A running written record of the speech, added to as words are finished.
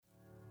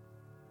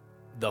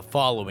The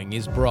following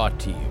is brought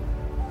to you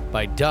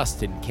by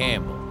Dustin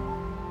Campbell,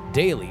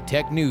 Daily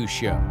Tech News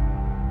Show,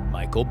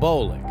 Michael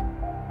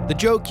Bolick, The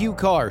Joe Q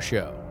Carr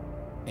Show,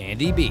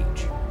 Andy Beach,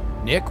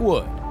 Nick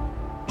Wood,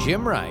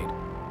 Jim Wright,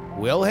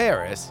 Will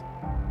Harris,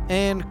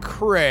 and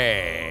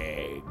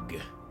Craig.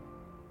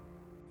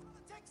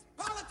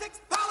 Politics,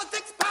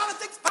 politics,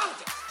 politics,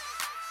 politics.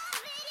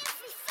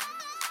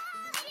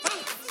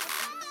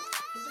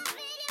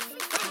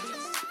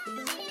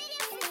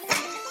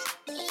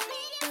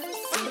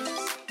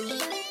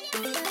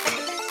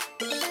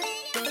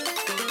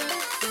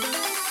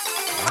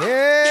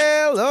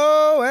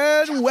 Hello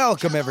and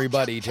welcome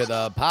everybody to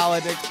the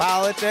Politics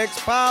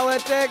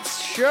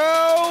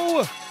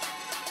Show.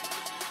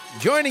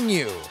 Joining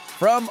you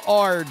from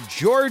our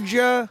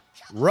Georgia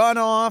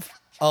runoff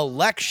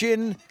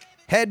election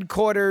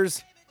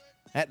headquarters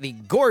at the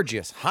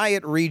gorgeous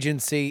Hyatt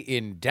Regency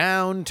in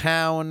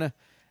downtown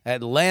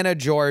Atlanta,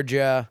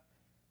 Georgia.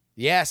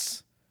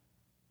 Yes,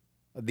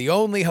 the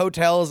only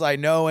hotels I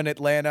know in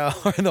Atlanta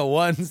are the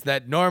ones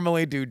that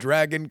normally do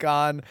Dragon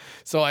Con.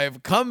 So I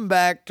have come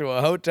back to a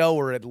hotel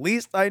where at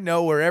least I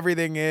know where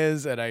everything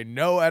is and I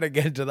know how to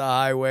get to the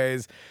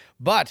highways.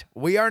 But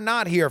we are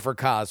not here for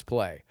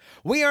cosplay.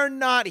 We are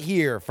not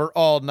here for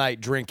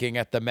all-night drinking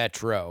at the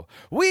Metro.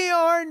 We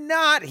are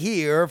not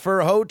here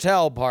for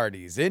hotel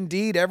parties.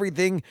 Indeed,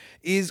 everything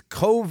is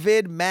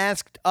COVID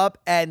masked up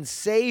and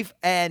safe,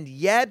 and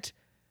yet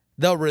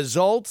the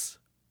results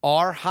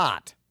are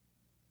hot.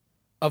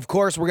 Of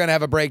course, we're going to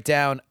have a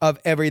breakdown of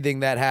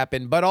everything that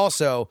happened, but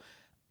also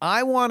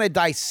I want to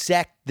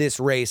dissect this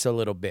race a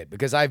little bit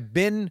because I've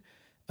been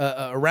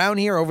around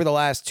here over the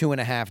last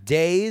 2.5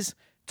 days,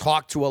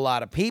 talked to a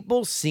lot of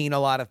people, seen a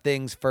lot of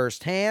things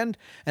firsthand,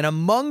 and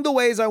among the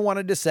ways I want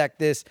to dissect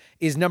this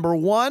is, number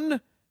one,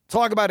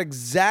 talk about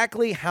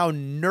exactly how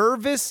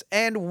nervous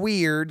and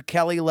weird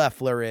Kelly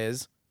Loeffler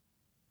is.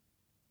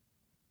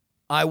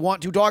 I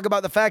want to talk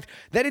about the fact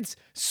that it's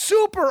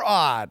super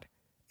odd,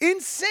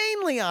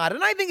 insanely odd,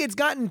 and I think it's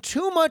gotten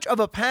too much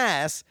of a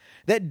pass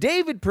that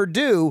David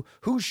Perdue,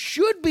 who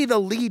should be the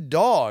lead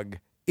dog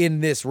in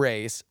this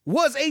race,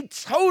 was a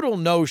total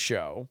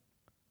no-show.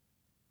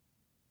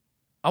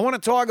 I want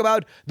to talk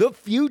about the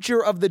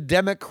future of the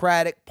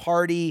Democratic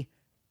Party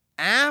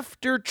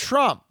after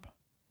Trump,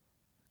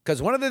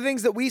 because one of the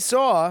things that we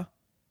saw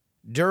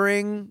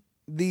during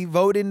the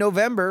vote in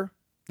November,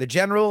 the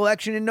general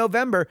election in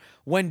November,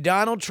 when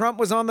Donald Trump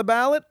was on the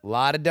ballot, a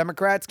lot of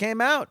Democrats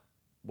came out.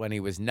 When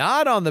he was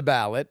not on the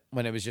ballot,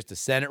 when it was just a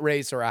Senate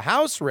race or a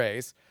House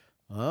race,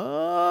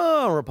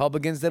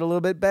 Republicans did a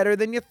little bit better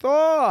than you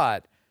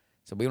thought.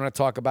 So we want to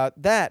talk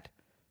about that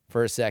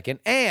for a second.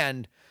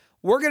 And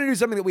we're going to do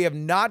something that we have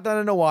not done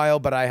in a while,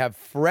 but I have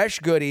fresh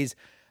goodies.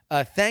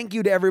 Thank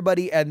you to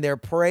everybody and their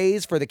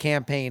praise for the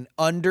campaign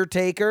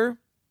Undertaker.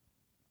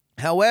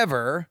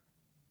 However,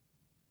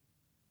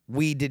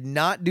 we did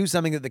not do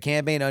something that the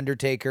campaign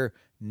Undertaker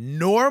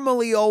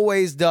normally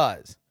always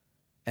does,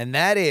 and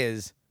that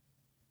is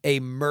a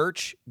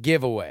merch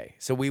giveaway.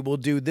 So we will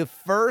do the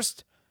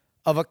first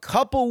of a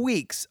couple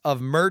weeks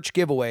of merch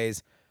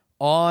giveaways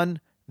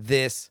on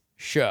this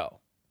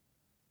show.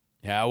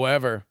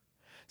 However,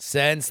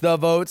 since the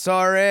votes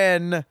are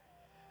in,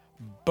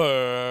 but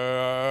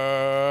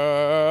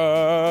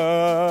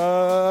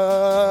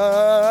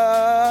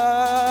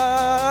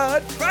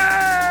first,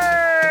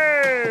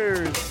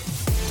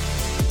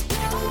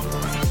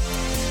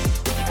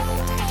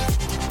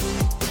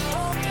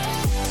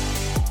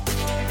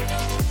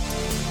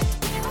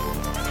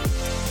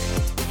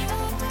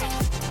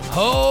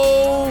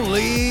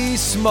 holy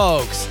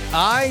smokes,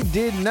 I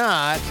did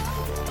not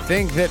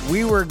think that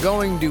we were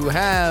going to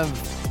have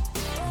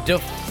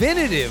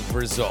definitive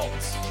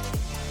results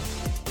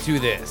to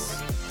this.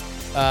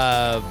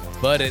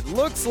 But it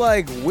looks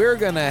like we're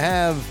going to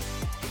have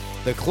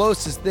the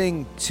closest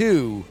thing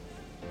to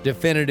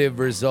definitive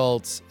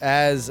results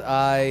as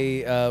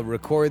I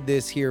record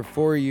this here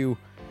for you.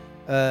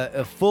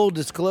 A full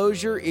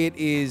disclosure, it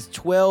is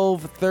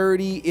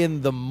 12:30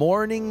 in the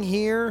morning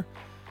here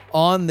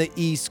on the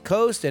East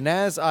Coast, and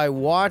as I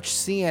watch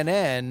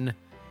CNN,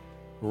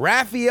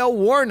 Raphael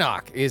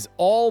Warnock is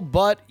all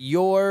but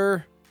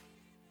your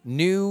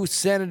new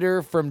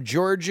senator from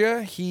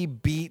Georgia. He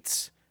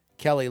beats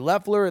Kelly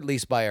Loeffler, at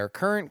least by our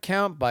current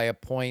count, by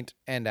 1.5 points,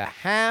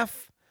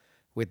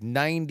 with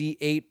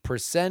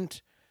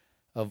 98%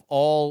 of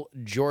all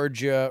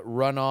Georgia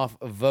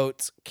runoff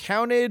votes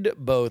counted,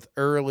 both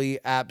early,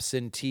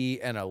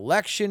 absentee, and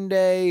election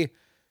day.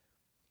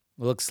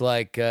 Looks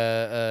like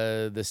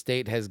the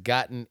state has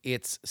gotten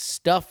its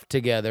stuff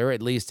together,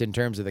 at least in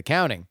terms of the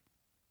counting.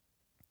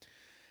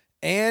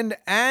 And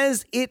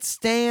as it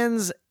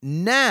stands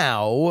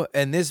now,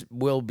 and this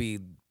will be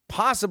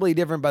possibly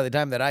different by the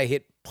time that I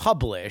hit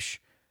publish,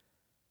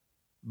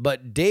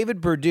 but David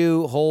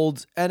Perdue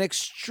holds an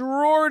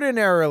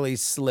extraordinarily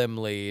slim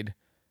lead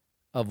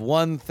of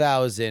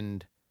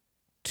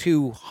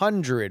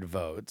 1,200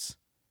 votes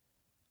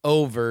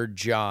over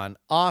Jon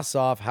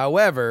Ossoff.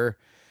 However,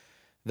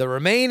 The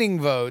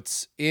remaining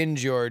votes in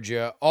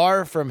Georgia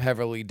are from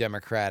heavily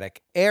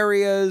Democratic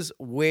areas,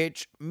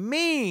 which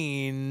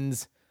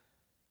means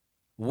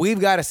we've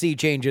got to see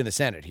change in the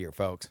Senate here,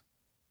 folks.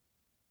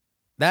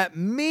 That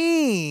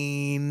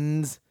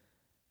means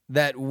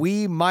that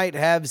we might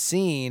have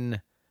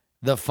seen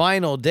the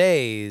final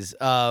days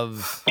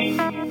of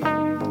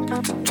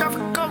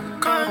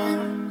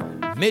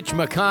Mitch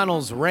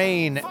McConnell's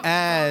reign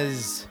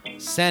as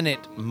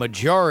Senate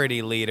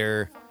Majority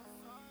Leader.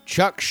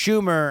 Chuck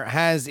Schumer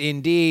has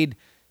indeed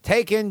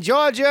taken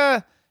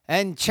Georgia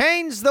and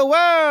changed the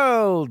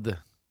world.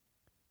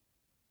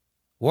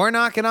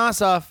 Warnock and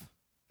Ossoff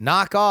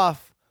knock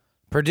off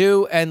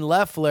Perdue and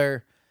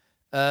Loeffler,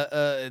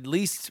 at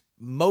least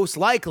most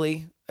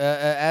likely,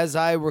 as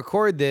I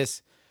record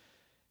this.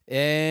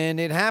 And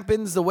it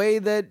happens the way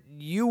that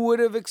you would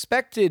have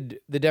expected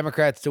the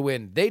Democrats to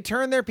win. They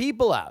turn their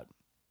people out.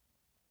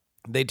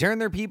 They turn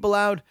their people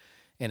out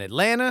in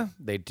Atlanta.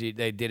 They did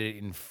it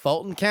in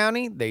Fulton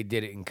County. They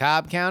did it in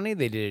Cobb County.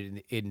 They did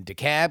it in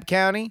DeKalb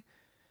County.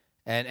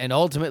 And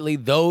ultimately,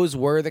 those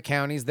were the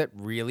counties that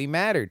really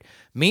mattered.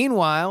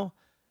 Meanwhile,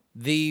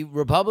 the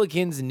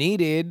Republicans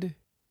needed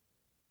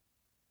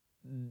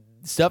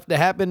stuff to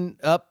happen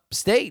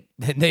upstate.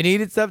 They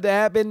needed stuff to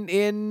happen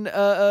in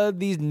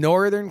these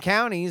northern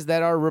counties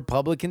that are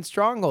Republican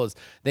strongholds.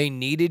 They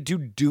needed to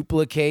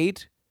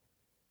duplicate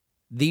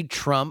the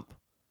Trump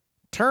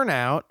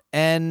turnout.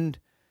 And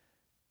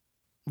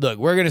look,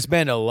 we're going to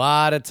spend a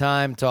lot of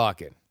time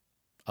talking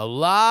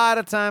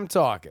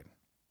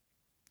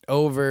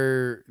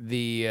over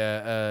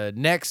the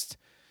next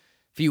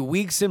few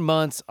weeks and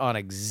months on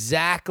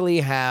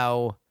exactly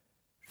how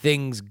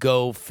things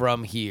go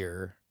from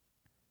here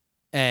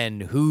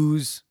and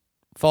whose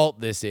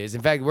fault this is.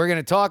 In fact, we're going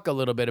to talk a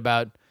little bit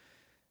about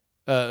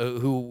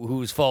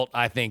whose fault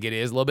I think it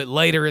is a little bit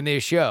later in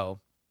this show.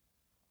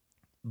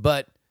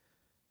 But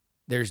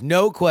there's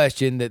no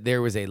question that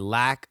there was a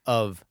lack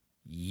of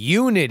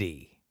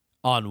unity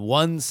on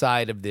one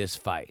side of this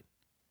fight.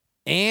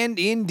 And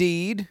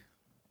indeed,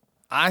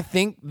 I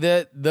think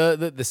that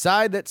the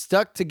side that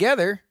stuck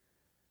together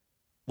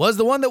was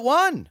the one that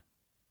won.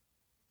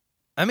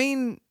 I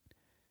mean,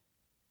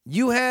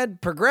 you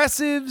had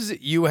progressives,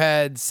 you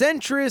had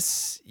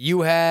centrists,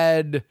 you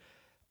had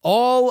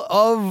all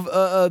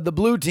of the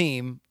blue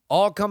team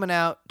all coming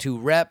out to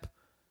rep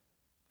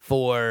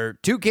for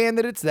two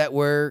candidates that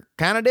were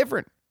kind of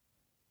different.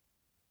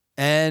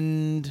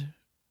 And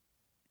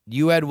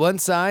you had one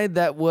side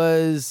that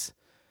was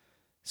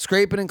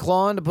scraping and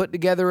clawing to put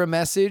together a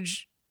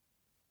message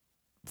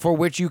for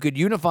which you could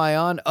unify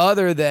on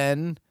other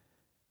than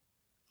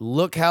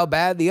look how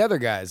bad the other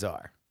guys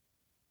are.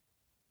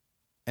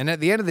 And at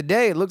the end of the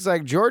day, it looks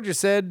like Georgia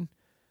said,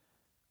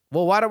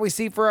 well, why don't we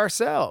see for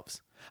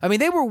ourselves? I mean,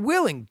 they were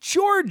willing.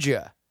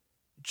 Georgia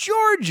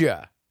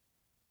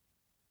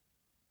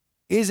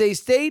is a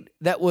state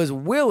that was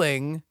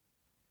willing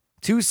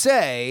to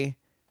say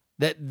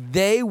that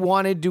they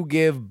wanted to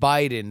give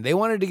Biden, they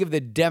wanted to give the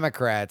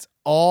Democrats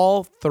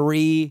all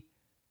three,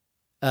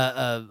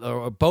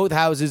 or both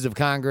houses of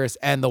Congress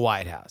and the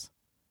White House,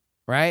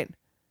 right?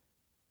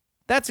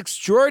 That's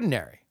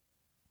extraordinary.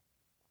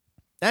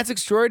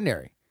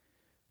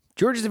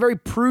 Georgia's a very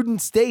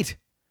prudent state.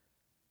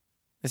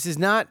 This is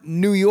not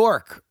New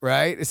York,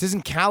 right? This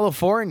isn't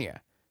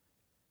California.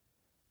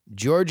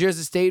 Georgia is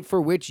a state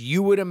for which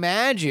you would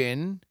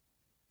imagine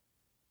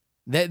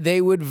that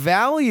they would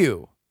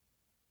value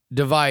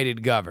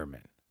divided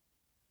government.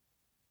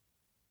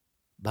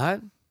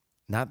 But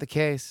not the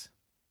case.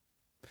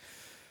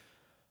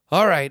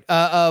 All right.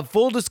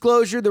 Full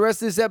disclosure, the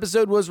rest of this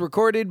episode was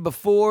recorded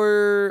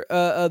before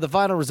the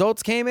final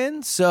results came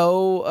in.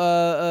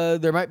 So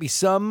there might be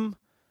some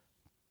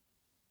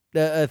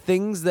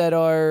things that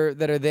are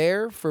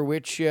there for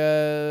which, just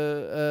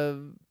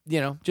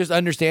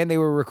understand they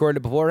were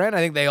recorded beforehand. I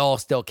think they all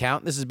still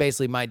count. This is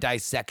basically my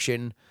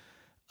dissection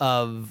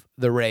of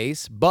the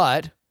race.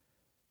 But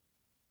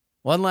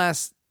one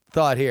last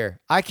thought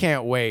here. I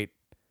can't wait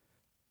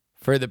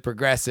for the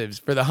progressives,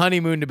 for the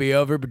honeymoon to be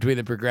over between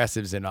the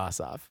progressives and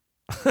Ossoff.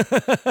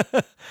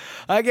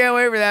 I can't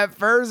wait for that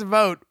first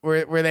vote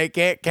where they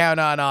can't count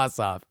on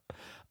Ossoff.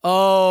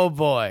 Oh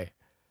boy.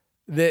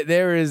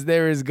 There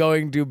is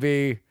going to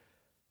be,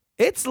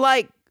 it's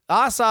like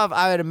Ossoff,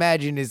 I would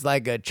imagine, is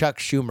like a Chuck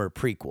Schumer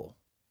prequel.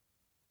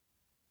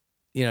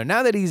 You know,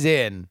 now that he's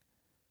in,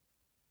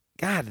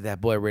 God, did that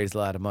boy raise a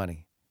lot of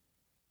money.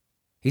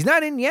 He's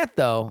not in yet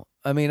though.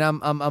 I mean,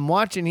 I'm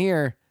watching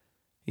here.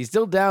 He's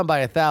still down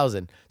by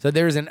 1,000. So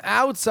there's an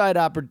outside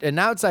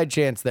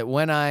chance that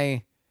when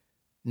I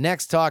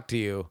next talk to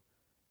you,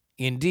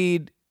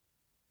 indeed,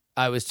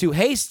 I was too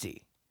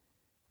hasty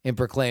in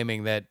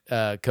proclaiming that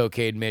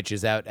Cocaine Mitch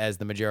is out as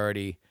the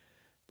majority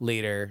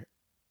leader,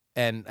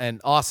 and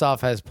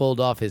Ossoff has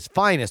pulled off his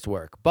finest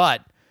work.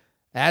 But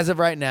as of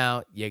right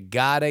now, you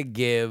gotta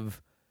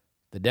give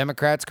the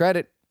Democrats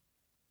credit.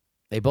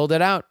 They pulled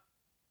it out.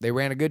 They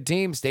ran a good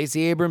team.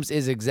 Stacey Abrams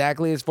is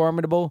exactly as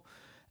formidable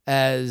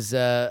as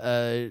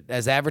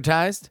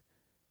advertised.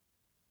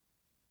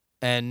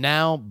 And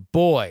now,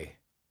 boy,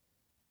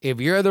 if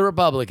you're the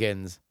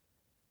Republicans,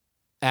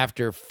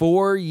 after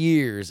 4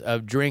 years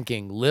of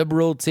drinking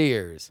liberal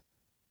tears,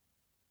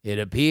 it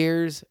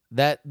appears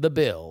that the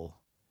bill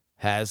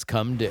has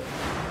come due.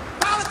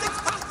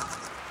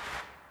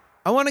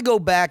 I want to go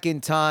back in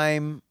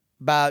time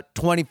about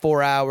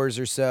 24 hours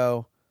or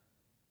so.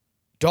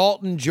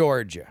 Dalton,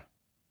 Georgia.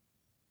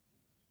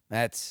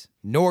 That's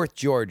North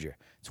Georgia.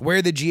 It's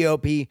where the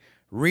GOP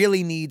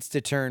really needs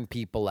to turn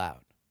people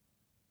out.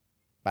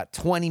 About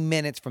 20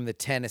 minutes from the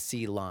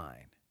Tennessee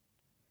line.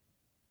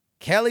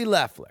 Kelly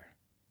Loeffler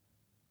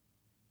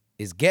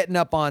is getting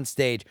up on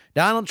stage.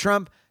 Donald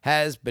Trump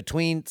has,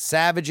 between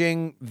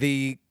savaging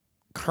the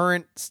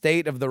current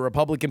state of the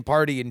Republican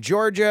Party in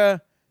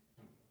Georgia,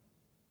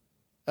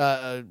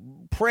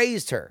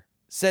 praised her,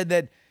 said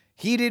that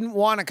he didn't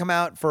want to come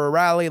out for a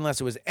rally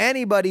unless it was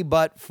anybody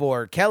but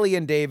for Kelly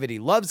and David. He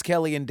loves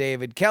Kelly and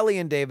David. Kelly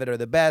and David are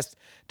the best.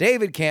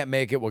 David can't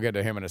make it. We'll get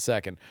to him in a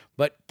second.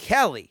 But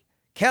Kelly.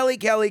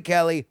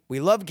 We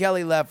love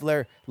Kelly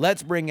Loeffler.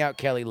 Let's bring out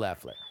Kelly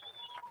Loeffler.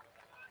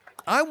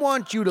 I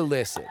want you to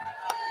listen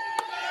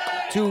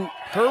to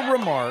her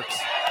remarks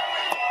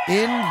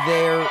in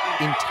their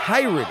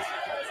entirety.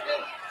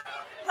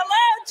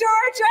 Hello,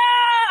 Georgia!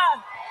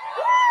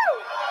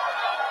 Woo!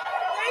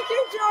 Thank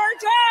you,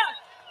 Georgia!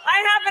 I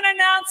have an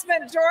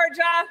announcement,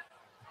 Georgia.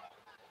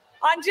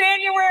 On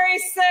January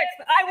 6th,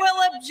 I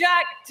will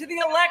object to the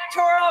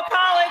Electoral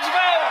College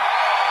vote.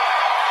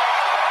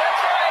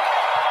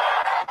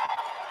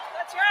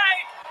 That's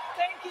right.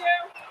 Thank you.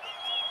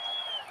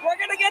 We're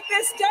going to get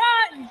this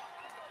done.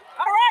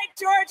 All right,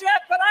 Georgia,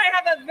 but I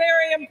have a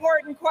very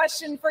important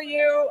question for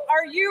you.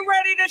 Are you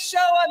ready to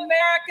show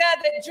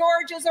America that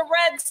Georgia's a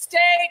red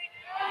state?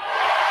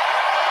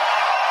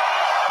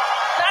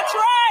 That's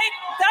right.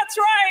 That's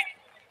right.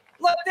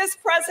 Look, this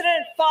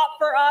president fought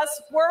for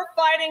us. We're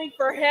fighting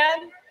for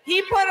him.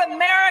 He put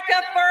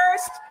America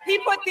first. He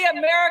put the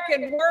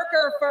American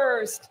worker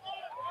first.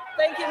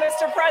 Thank you,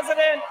 Mr.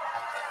 President.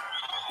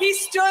 He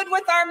stood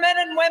with our men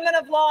and women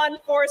of law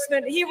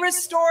enforcement. He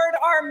restored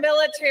our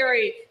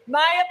military.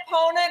 My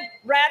opponent,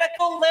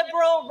 radical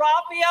liberal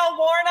Raphael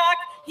Warnock,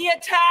 he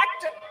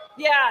attacked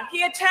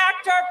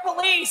our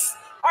police,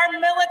 our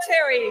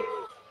military.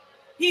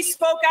 He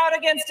spoke out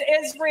against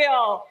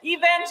Israel,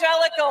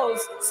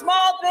 evangelicals,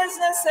 small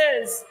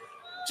businesses.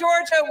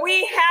 Georgia,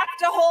 we have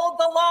to hold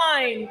the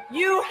line.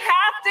 You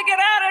have to get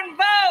out and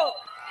vote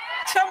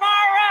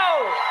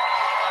tomorrow.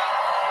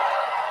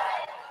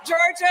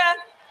 Georgia,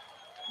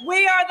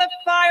 we are the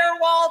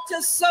firewall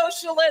to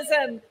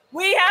socialism.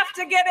 We have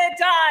to get it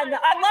done.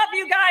 I love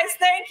you guys.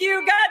 Thank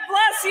you. God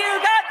bless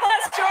you. God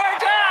bless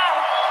Georgia.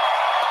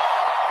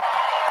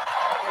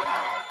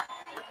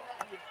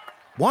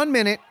 1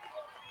 minute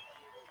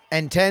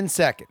and 10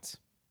 seconds.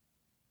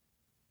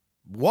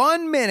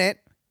 1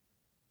 minute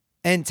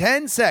and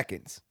 10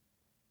 seconds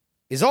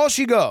is all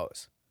she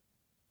goes.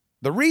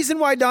 The reason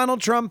why Donald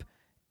Trump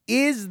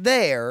is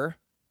there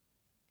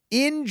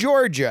in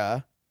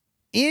Georgia,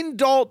 in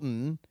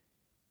Dalton,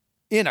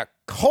 in a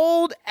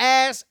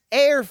cold-ass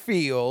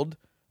airfield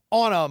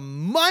on a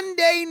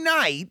Monday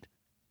night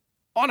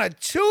on a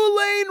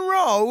 2-lane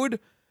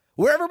road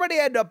where everybody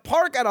had to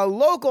park at a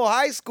local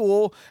high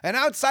school and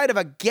outside of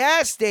a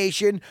gas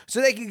station so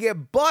they could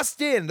get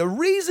bussed in. The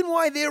reason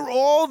why they're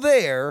all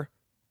there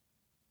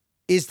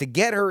is to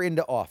get her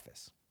into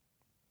office.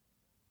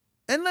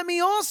 And let me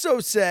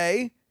also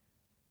say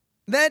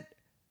that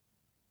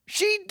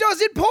she does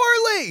it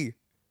poorly.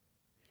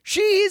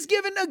 She is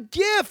given a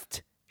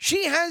gift.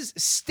 She has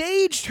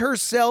staged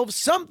herself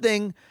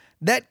something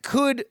that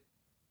could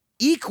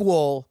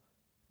equal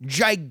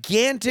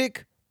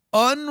gigantic,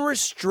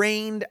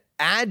 unrestrained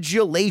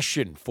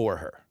adulation for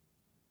her.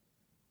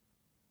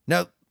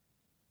 Now,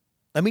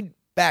 let me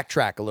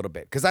backtrack a little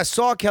bit because I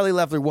saw Kelly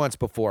Loeffler once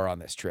before on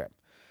this trip.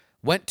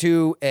 Went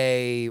to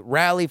a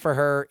rally for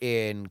her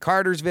in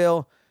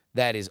Cartersville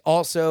that is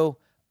also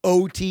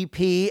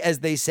OTP, as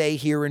they say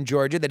here in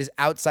Georgia, that is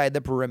outside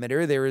the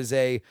perimeter. There is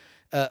a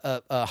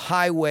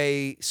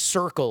highway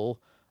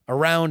circle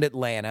around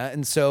Atlanta.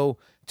 And so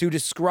to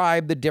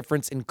describe the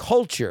difference in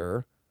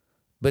culture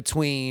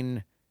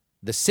between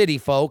the city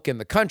folk and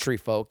the country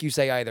folk, you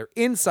say either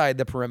inside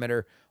the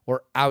perimeter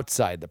or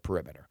outside the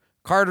perimeter.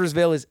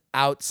 Cartersville is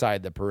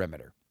outside the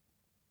perimeter.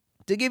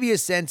 To give you a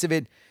sense of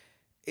it,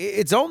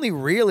 it's only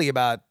really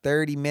about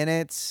 30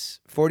 minutes,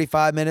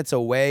 45 minutes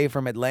away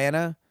from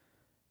Atlanta,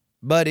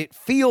 but it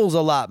feels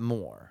a lot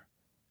more.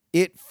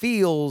 It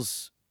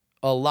feels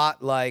a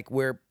lot like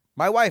where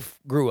my wife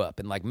grew up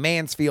in, like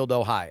Mansfield,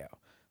 Ohio,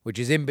 which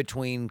is in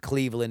between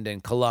Cleveland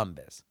and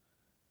Columbus.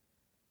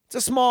 It's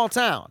a small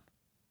town.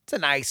 It's a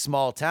nice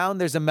small town.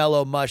 There's a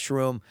mellow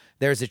mushroom.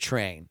 There's a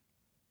train.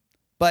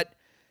 But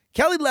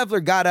Kelly Loeffler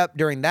got up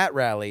during that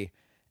rally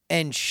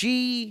and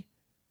she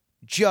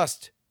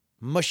just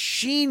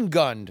machine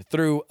gunned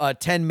through a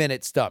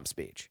 10-minute stump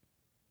speech.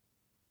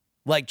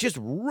 Like just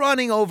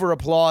running over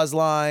applause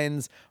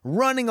lines,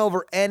 running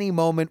over any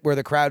moment where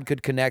the crowd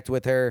could connect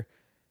with her.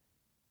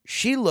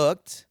 She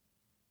looked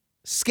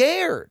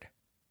scared.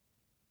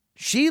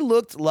 She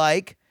looked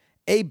like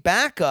a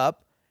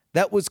backup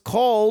that was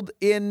called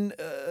in,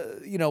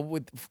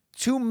 with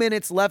 2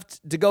 minutes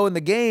left to go in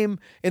the game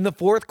in the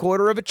fourth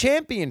quarter of a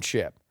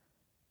championship.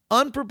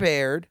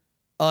 Unprepared,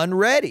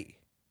 unready.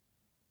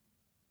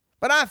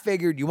 But I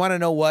figured, you want to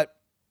know what?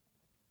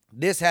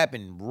 This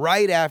happened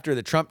right after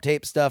the Trump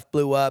tape stuff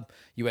blew up.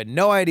 You had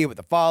no idea what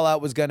the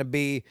fallout was going to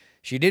be.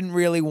 She didn't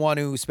really want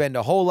to spend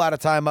a whole lot of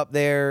time up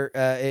there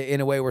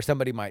in a way where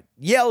somebody might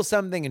yell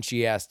something and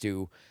she has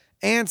to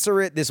answer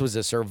it. This was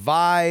a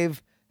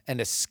survive and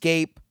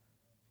escape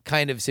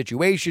kind of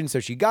situation. So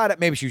she got it.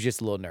 Maybe she was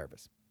just a little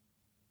nervous.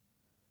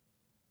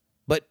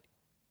 But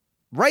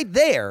right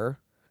there,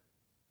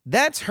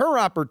 that's her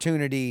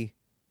opportunity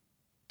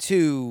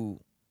to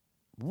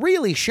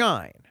really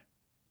shine.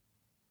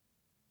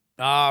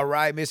 All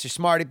right, Mr.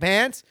 Smarty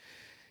Pants.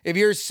 If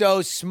you're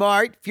so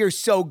smart, if you're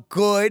so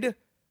good,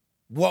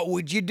 what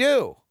would you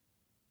do?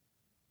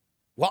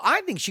 Well, I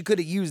think she could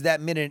have used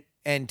that minute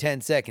and 10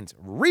 seconds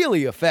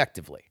really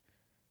effectively.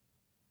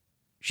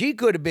 She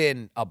could have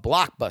been a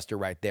blockbuster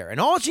right there.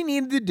 And all she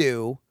needed to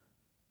do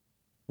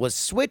was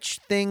switch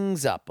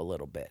things up a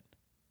little bit.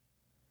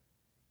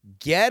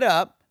 Get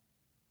up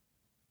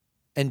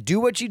and do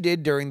what she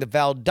did during the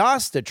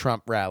Valdosta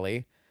Trump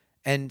rally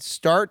and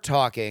start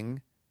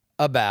talking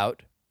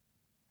about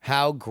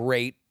how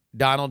great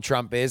Donald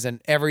Trump is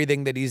and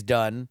everything that he's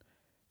done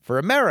for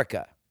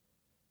America.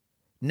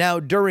 Now,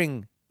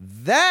 during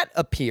that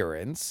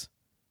appearance,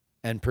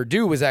 and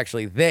Perdue was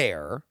actually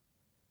there,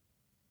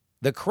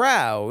 the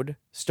crowd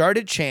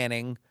started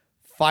chanting,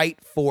 "Fight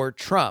for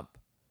Trump,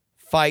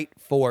 fight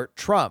for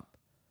Trump,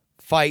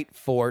 fight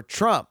for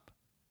Trump."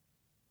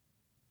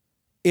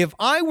 If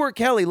I were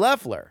Kelly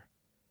Loeffler,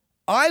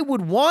 I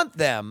would want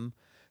them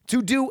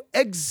to do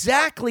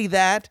exactly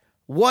that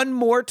one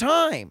more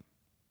time.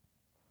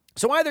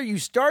 So either you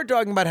start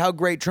talking about how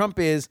great Trump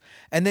is,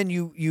 and then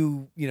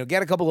you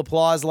get a couple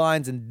applause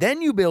lines, and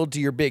then you build to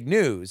your big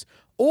news,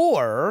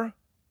 or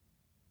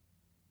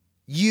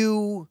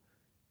you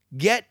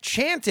get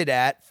chanted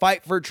at,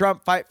 "Fight for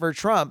Trump,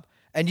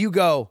 and you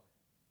go,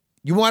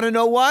 "You want to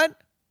know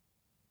what?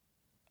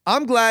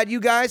 I'm glad you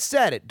guys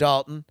said it,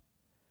 Dalton.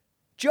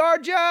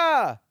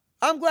 Georgia,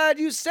 I'm glad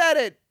you said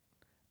it.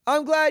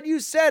 I'm glad you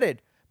said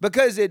it,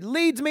 because it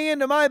leads me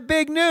into my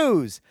big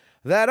news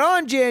that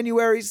on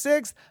January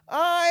 6th,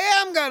 I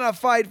am going to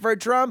fight for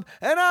Trump,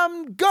 and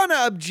I'm going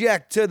to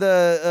object to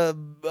the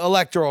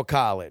Electoral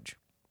College."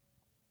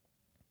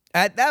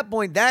 At that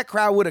point, that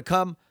crowd would have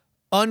come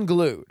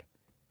unglued,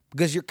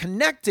 because you're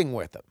connecting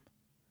with them,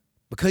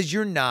 because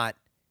you're not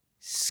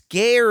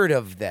scared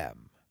of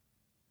them.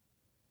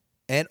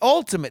 And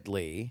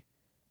ultimately,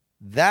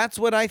 that's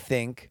what I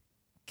think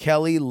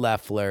Kelly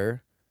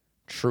Loeffler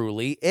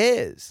truly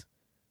is.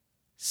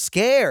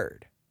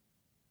 Scared.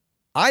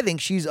 I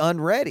think she's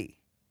unready.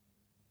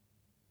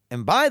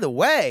 And by the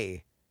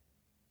way,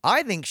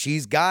 I think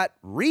she's got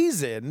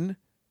reason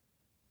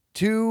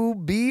to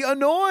be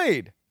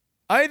annoyed.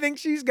 I think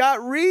she's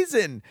got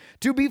reason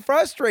to be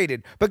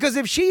frustrated, because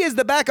if she is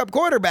the backup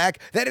quarterback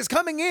that is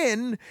coming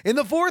in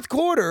the fourth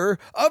quarter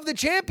of the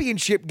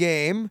championship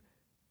game,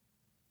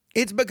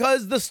 it's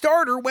because the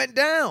starter went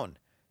down.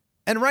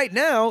 And right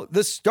now,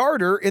 the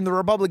starter in the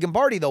Republican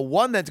Party, the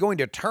one that's going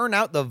to turn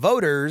out the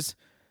voters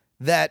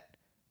that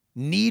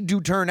need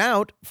to turn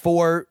out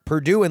for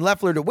Perdue and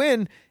Loeffler to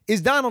win,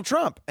 is Donald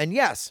Trump. And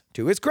yes,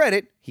 to his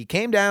credit, he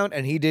came down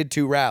and he did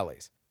 2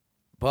 rallies.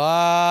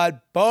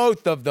 But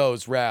both of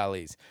those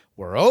rallies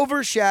were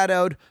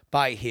overshadowed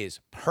by his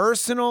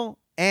personal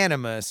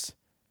animus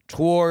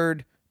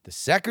toward the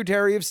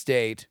Secretary of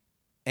State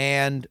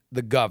and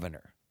the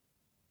governor.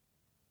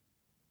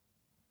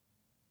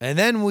 And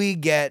then we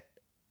get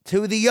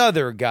to the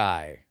other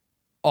guy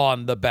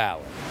on the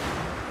ballot.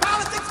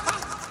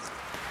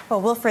 Well,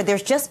 Wilfred,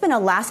 there's just been a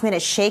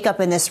last-minute shakeup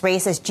in this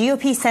race as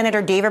GOP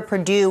Senator David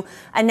Perdue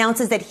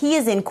announces that he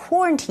is in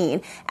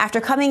quarantine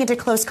after coming into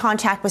close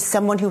contact with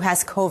someone who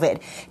has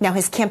COVID. Now,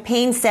 his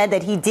campaign said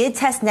that he did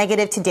test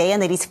negative today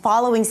and that he's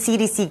following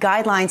CDC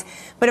guidelines.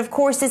 But, of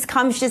course, this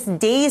comes just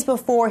days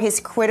before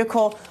his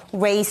critical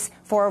race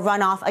for a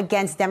runoff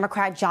against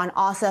Democrat Jon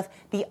Ossoff.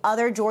 The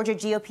other Georgia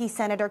GOP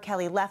Senator,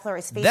 Kelly Loeffler,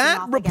 is facing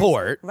that off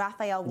report against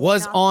Raphael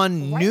was Warnock.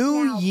 on Right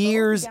New now, both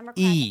Year's Democrats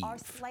Eve. are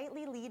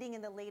slightly leading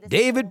in the latest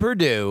David poll.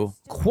 Perdue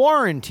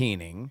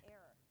quarantining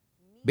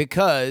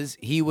because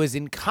he was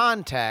in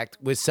contact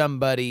with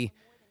somebody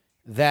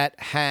that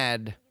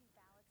had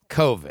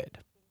COVID.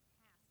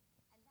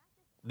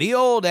 The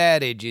old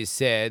adage is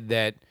said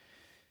that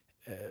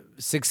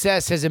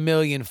success has a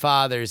million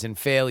fathers and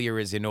failure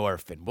is an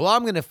orphan. Well,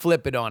 I'm going to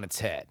flip it on its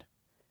head.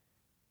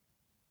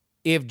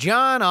 If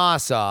Jon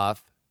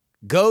Ossoff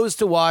goes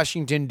to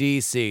Washington,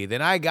 D.C.,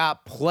 then I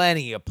got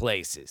plenty of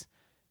places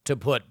to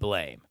put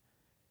blame.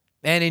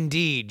 And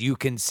indeed, you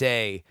can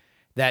say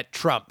that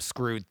Trump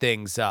screwed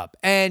things up.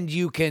 And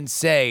you can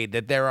say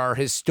that there are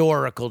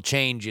historical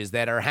changes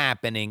that are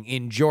happening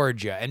in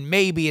Georgia. And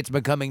maybe it's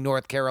becoming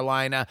North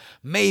Carolina.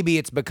 Maybe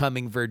it's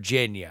becoming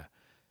Virginia.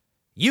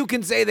 You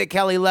can say that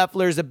Kelly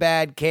Loeffler is a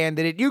bad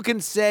candidate. You can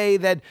say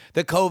that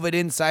the COVID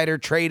insider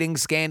trading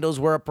scandals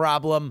were a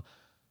problem.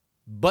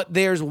 But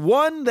there's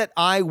one that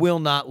I will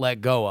not let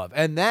go of,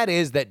 and that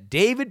is that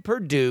David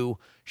Perdue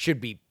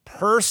should be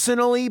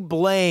personally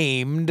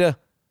blamed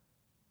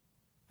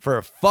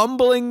for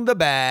fumbling the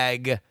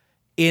bag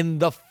in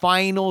the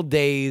final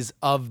days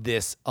of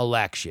this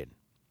election.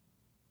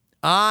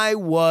 I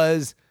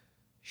was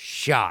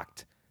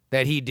shocked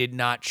that he did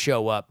not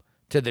show up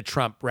to the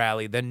Trump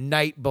rally the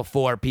night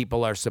before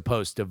people are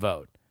supposed to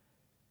vote.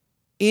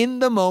 In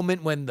the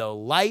moment when the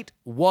light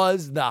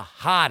was the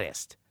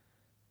hottest,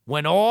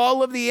 when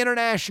all of the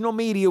international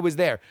media was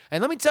there.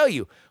 And let me tell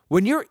you,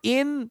 when you're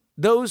in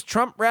those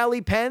Trump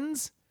rally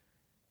pens,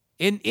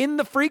 in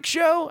the freak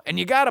show, and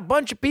you got a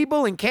bunch of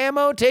people in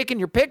camo taking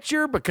your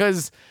picture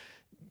because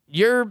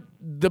you're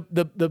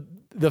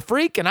the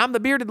freak and I'm the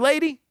bearded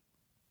lady,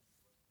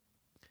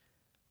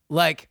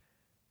 like,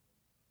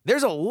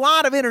 there's a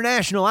lot of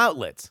international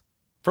outlets.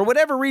 For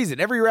whatever reason,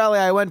 every rally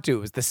I went to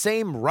was the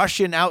same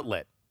Russian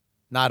outlet,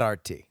 not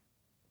RT.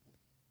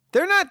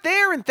 They're not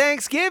there in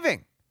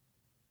Thanksgiving.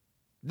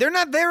 They're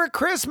not there at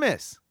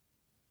Christmas.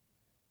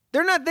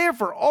 They're not there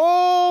for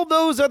all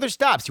those other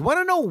stops. You want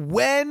to know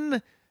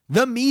when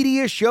the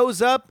media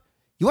shows up?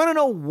 You want to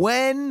know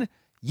when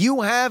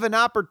you have an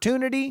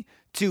opportunity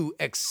to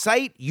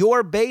excite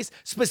your base,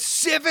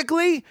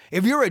 specifically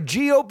if you're a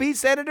GOP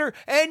senator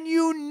and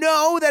you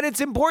know that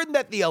it's important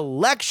that the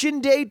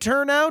election day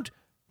turnout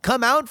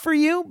come out for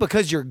you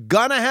because you're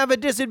gonna have a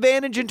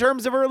disadvantage in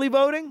terms of early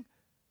voting?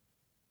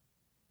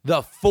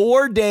 The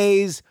 4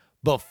 days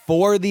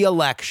before the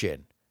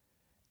election,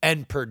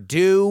 and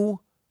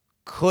Perdue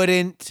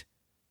couldn't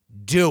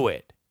do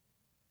it.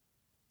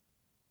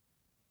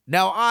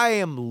 Now, I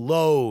am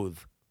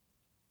loath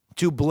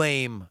to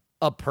blame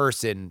a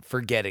person for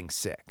getting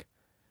sick.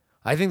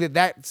 I think that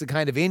that's the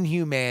kind of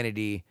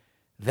inhumanity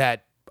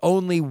that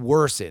only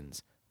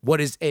worsens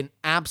what is an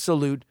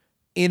absolute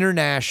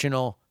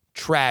international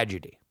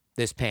tragedy,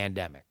 this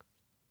pandemic.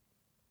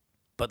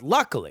 But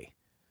luckily,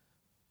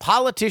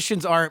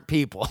 politicians aren't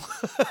people.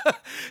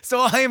 So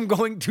I am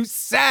going to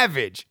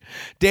savage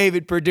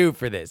David Perdue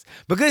for this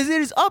because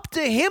it is up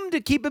to him to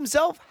keep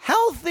himself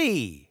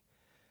healthy.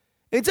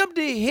 It's up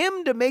to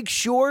him to make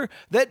sure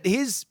that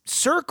his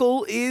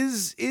circle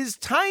is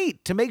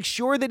tight, to make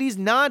sure that he's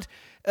not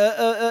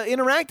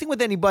interacting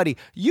with anybody.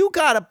 You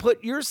got to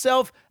put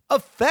yourself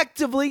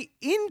effectively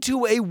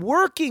into a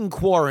working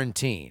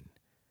quarantine.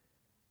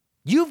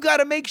 You've got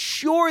to make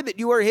sure that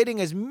you are hitting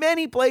as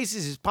many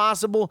places as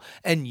possible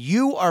and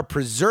you are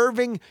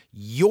preserving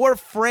your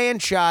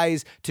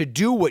franchise to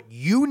do what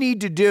you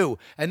need to do.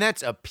 And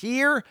that's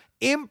appear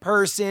in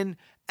person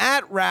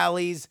at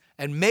rallies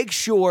and make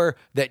sure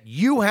that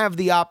you have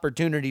the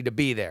opportunity to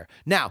be there.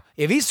 Now,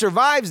 if he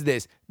survives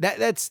this,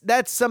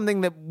 that's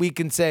something that we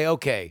can say,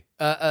 okay,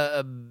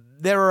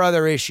 there are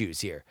other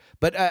issues here.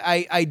 But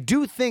I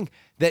do think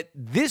that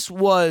this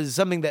was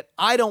something that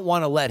I don't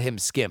want to let him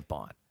skimp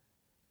on.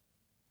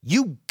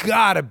 You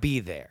gotta be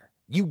there.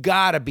 You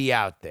gotta be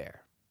out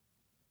there.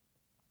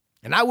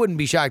 And I wouldn't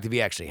be shocked if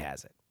he actually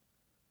has it.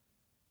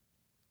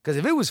 Because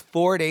if it was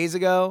 4 days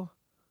ago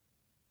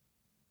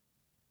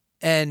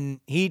and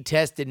he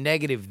tested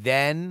negative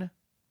then,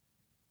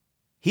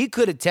 he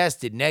could have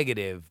tested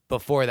negative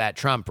before that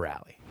Trump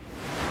rally.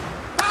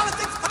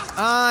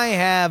 I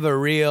have a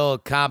real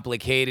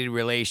complicated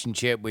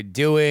relationship with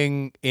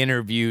doing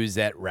interviews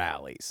at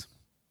rallies.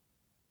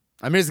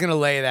 I'm just going to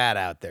lay that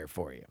out there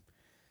for you.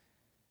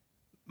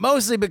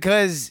 Mostly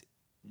because,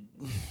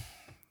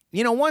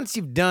 you know, once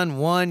you've done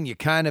one, you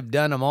kind of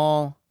done them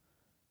all.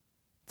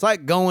 It's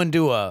like going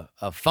to a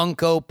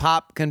Funko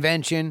Pop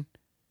convention.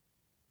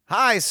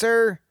 Hi,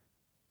 sir.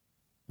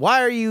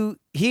 Why are you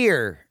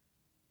here?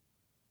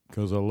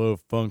 Because I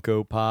love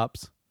Funko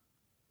Pops.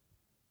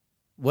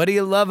 What do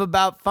you love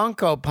about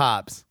Funko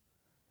Pops?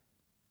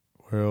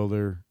 Well,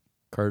 they're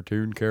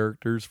cartoon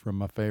characters from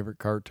my favorite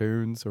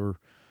cartoons or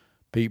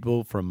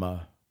people from my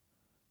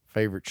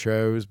favorite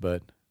shows,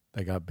 but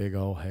they got big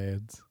old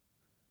heads.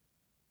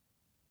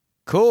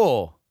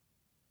 Cool.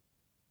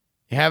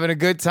 You having a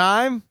good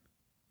time?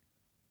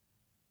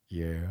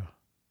 Yeah.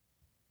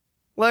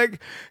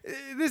 Like,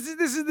 this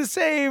is the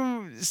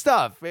same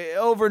stuff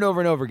over and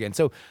over and over again.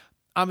 So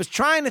I was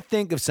trying to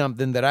think of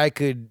something that I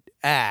could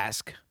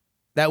ask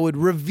that would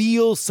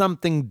reveal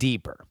something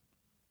deeper.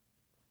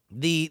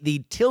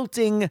 The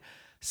tilting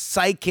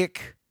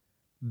psychic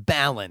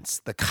balance,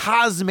 the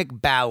cosmic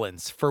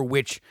balance for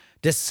which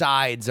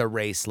decides a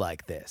race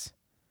like this.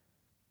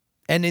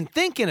 And in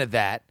thinking of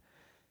that,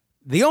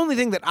 the only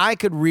thing that I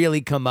could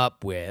really come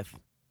up with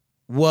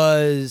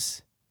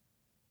was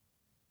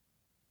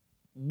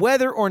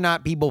whether or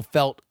not people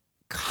felt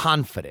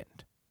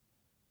confident.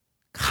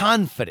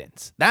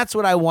 Confidence. That's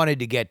what I wanted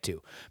to get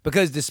to.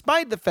 Because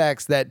despite the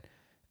fact that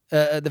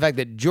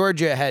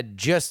Georgia had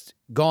just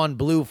gone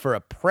blue for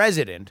a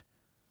president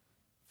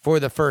for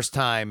the first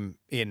time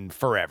in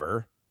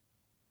forever,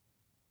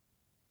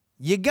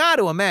 you got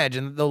to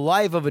imagine that the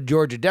life of a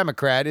Georgia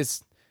Democrat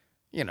is,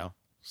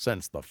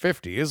 since the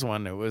 50s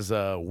when it was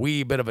a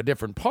wee bit of a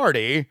different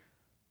party,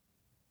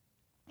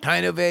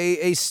 kind of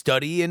a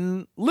study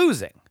in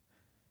losing.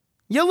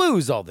 You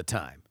lose all the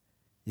time.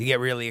 You get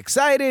really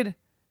excited,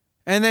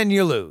 and then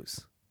you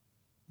lose.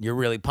 You're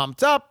really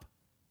pumped up,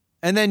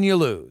 and then you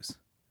lose.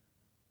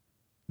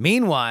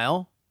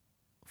 Meanwhile,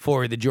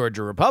 for the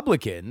Georgia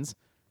Republicans,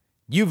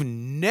 you've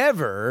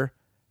never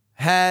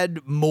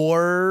had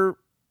more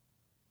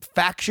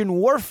faction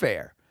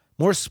warfare,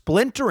 more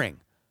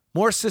splintering,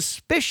 more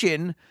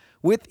suspicion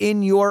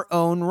within your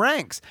own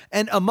ranks.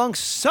 And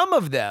amongst some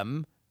of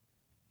them,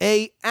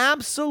 a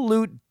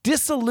absolute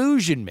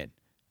disillusionment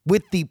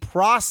with the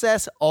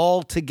process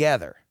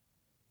altogether.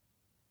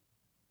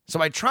 So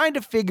I tried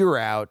to figure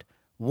out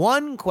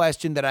one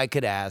question that I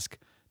could ask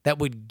that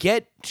would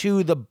get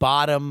to the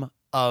bottom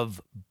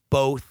of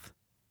both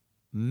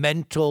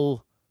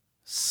mental,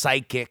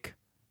 psychic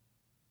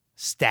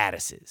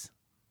statuses.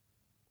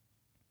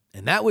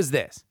 And that was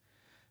this.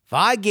 If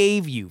I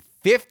gave you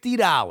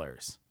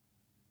 $50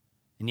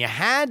 and you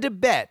had to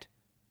bet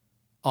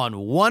on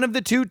one of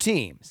the two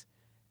teams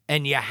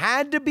and you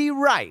had to be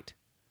right,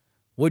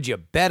 would you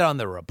bet on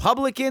the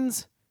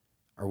Republicans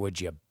or would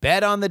you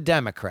bet on the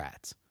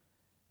Democrats?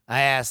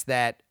 I asked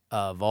that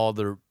of all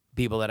the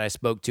people that I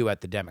spoke to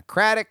at the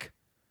Democratic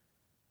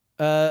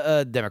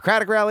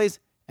rallies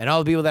and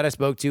all the people that I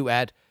spoke to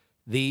at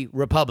the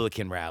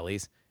Republican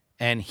rallies.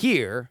 And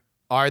here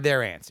are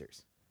their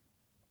answers.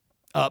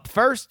 Up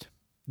first,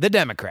 the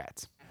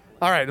Democrats.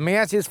 All right, let me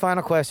ask you this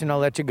final question. I'll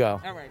let you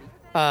go. All righty.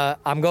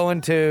 I'm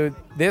going to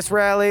this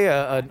rally,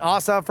 an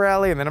Ossoff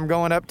rally, and then I'm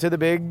going up to the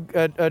big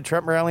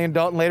Trump rally in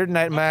Dalton later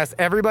tonight. I'm going to ask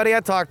everybody I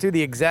talk to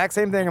the exact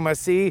same thing. I'm going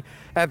to see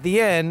at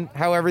the end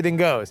how everything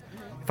goes.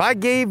 If I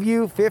gave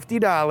you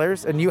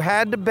 $50 and you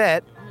had to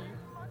bet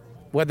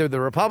whether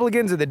the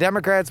Republicans or the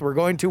Democrats were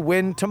going to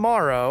win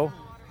tomorrow,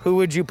 who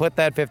would you put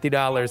that $50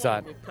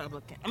 on?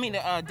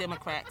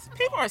 Democrats.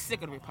 People are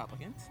sick of the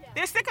Republicans.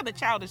 They're sick of the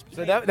childish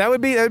behavior. So that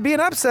would be an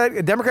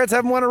upset. Democrats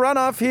haven't won a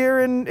runoff here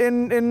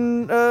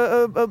in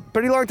a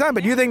pretty long time.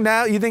 But you think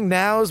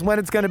now's when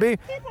it's going to be?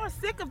 People are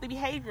sick of the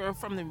behavior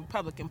from the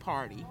Republican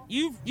Party.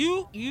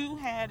 You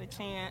had a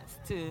chance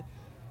to.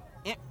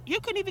 You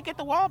couldn't even get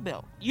the wall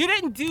built. You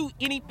didn't do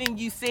anything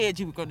you said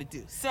you were going to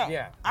do. So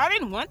yeah. I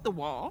didn't want the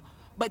wall,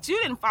 but you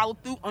didn't follow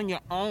through on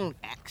your own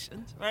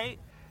actions, right?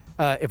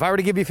 If I were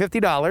to give you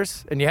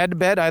 $50 and you had to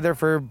bet either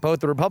for both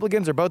the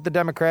Republicans or both the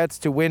Democrats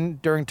to win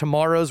during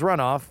tomorrow's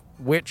runoff,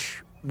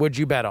 which would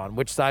you bet on?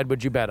 Which side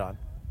would you bet on?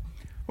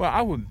 Well,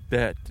 I would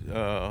bet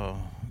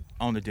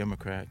on the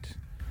Democrats.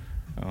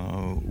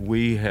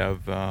 We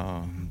have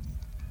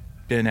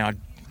been out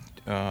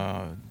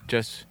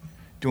just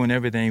doing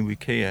everything we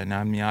can.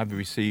 I mean, I've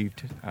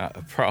received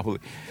probably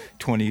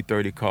 20,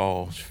 30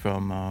 calls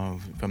from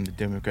the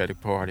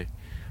Democratic Party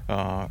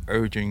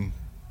urging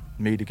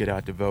me to get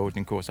out to vote.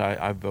 And of course,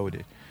 I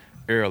voted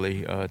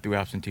early through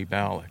absentee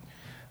ballot.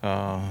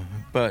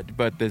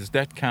 But there's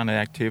that kind of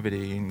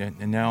activity,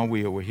 and now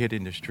we're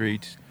hitting the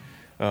streets,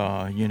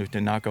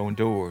 to knock on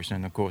doors.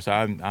 And of course,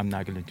 I'm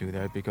not going to do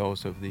that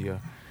because of the.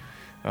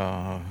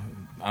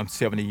 I'm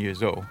 70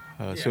 years old,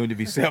 soon to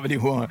be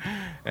 71,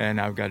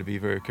 and I've got to be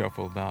very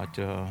careful about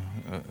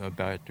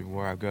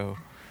where I go.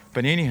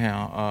 But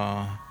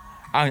anyhow,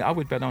 I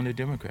would bet on the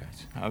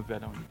Democrats. I would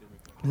bet on the Democrats.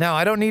 Now,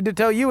 I don't need to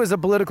tell you as a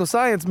political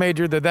science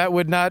major that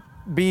would not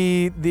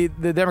be the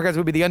Democrats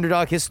would be the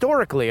underdog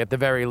historically, at the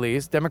very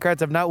least. Democrats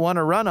have not won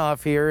a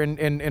runoff here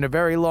in a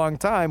very long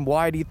time.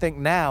 Why do you think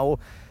now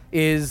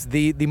is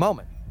the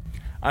moment?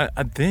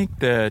 I think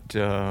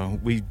that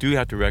we do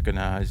have to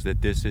recognize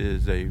that this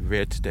is a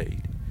red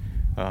state.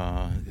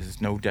 There's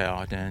no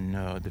doubt. And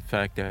the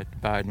fact that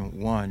Biden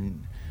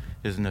won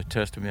is a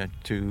testament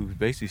to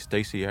basically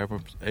Stacey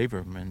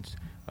Abrams'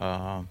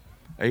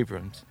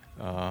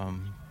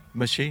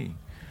 machine.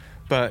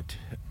 But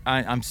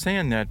I'm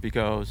saying that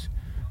because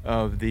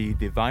of the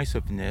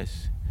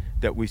divisiveness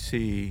that we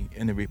see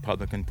in the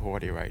Republican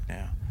Party right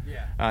now.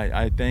 Yeah.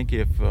 I think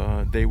if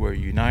they were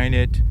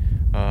united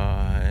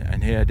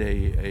and had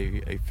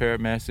a fair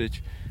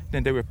message,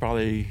 then they would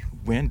probably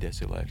win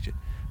this election.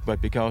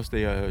 But because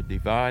they are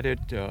divided,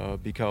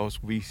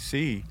 because we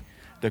see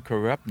the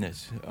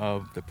corruptness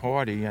of the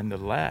party and the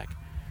lack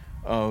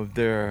of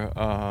their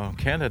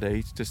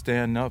candidates to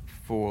stand up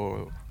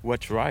for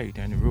what's right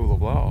and the rule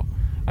of law,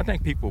 I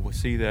think people will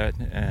see that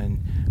and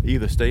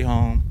either stay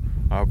home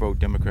or vote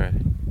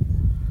Democratic.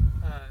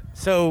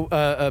 So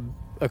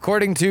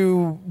according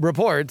to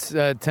reports,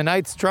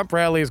 tonight's Trump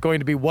rally is going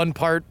to be one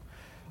part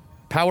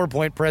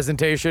PowerPoint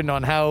presentation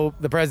on how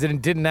the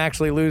president didn't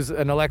actually lose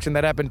an election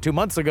that happened 2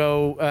 months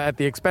ago at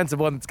the expense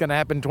of one that's going to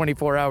happen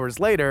 24 hours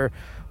later,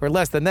 or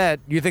less than that.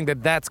 You think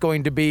that that's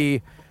going to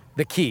be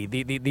the key,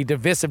 the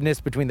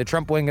divisiveness between the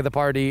Trump wing of the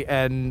party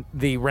and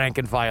the rank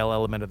and file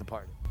element of the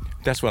party?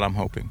 That's what I'm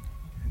hoping.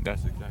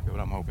 That's exactly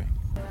what I'm hoping.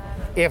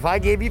 If I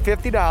gave you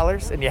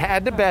 $50 and you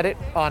had to bet it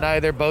on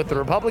either both the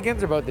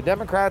Republicans or both the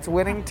Democrats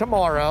winning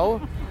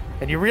tomorrow,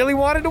 and you really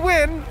wanted to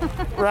win,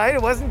 right?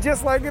 It wasn't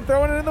just like you're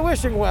throwing it in the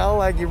wishing well.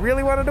 Like you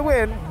really wanted to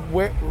win,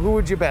 who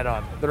would you bet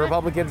on? The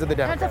Republicans or the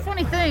Democrats? That's a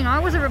funny thing. I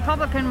was a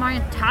Republican my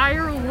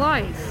entire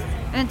life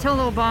until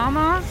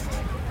Obama.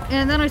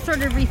 And then I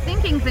started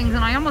rethinking things,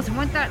 and I almost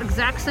went that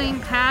exact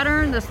same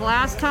pattern this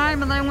last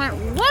time, and I went,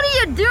 what are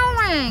you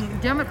doing?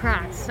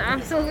 Democrats,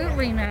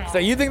 absolutely now. So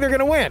you think they're going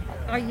to win?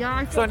 Yeah,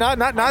 I So not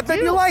that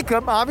you like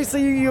them.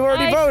 Obviously, you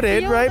already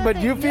voted, right? But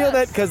you feel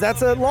that because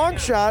that's a long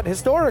shot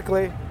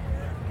historically.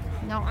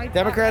 No,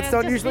 Democrats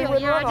don't usually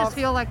win I runoffs. just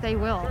feel like they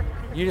will.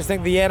 You just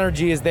think the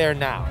energy is there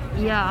now.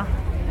 Yeah,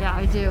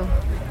 I do.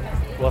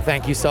 Well,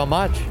 thank you so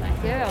much.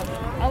 Thank you.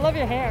 I love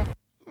your hair.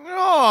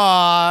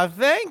 Aw,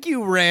 thank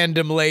you,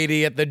 random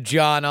lady at the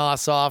John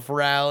Ossoff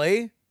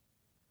rally.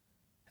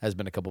 Has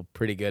been a couple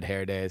pretty good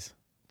hair days.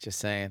 Just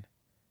saying.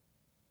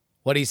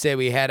 What do you say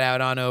we head out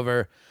on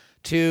over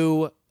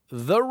to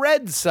the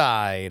red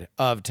side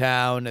of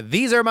town?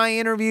 These are my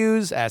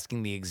interviews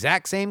asking the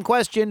exact same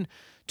question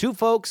to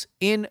folks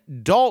in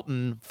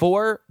Dalton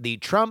for the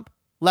Trump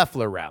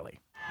Loeffler rally.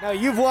 Now,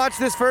 you've watched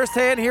this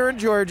firsthand here in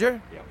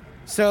Georgia. Yep.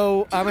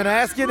 So I'm going to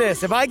ask you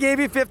this. If I gave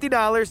you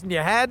 $50 and you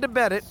had to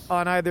bet it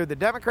on either the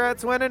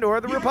Democrats winning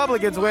or the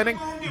Republicans winning,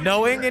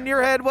 knowing in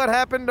your head what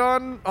happened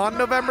on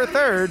November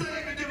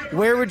 3rd,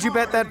 where would you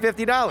bet that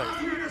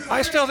 $50?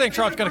 I still think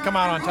Trump's going to come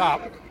out on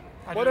top.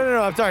 Well,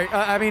 no, I'm sorry.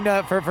 I mean,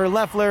 for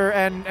Loeffler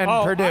and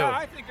Perdue.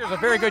 I think there's a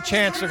very good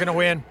chance they're going to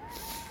win.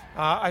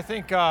 I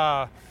think...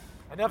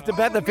 enough to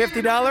bet the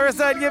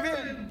 $50 I'd give you?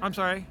 I'm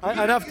sorry?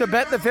 Enough to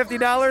bet the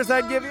 $50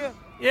 I'd give you?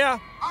 Yeah.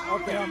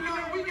 Okay.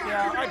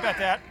 Yeah, I bet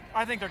that.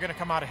 I think they're going to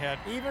come out ahead.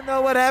 Even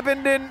though what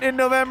happened in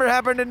November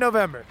happened in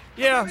November?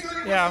 Yeah.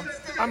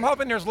 I'm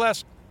hoping there's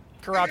less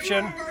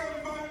corruption.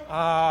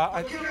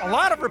 A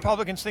lot of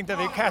Republicans think that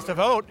they cast a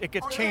vote, it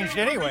gets changed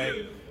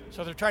anyway.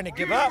 So they're trying to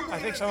give up. I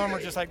think some of them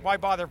are just like, why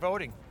bother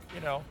voting?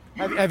 You know.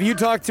 Have you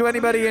talked to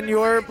anybody in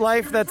your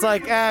life that's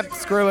like,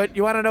 screw it.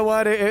 You want to know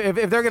what?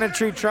 If they're going to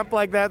treat Trump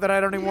like that, then I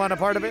don't even want a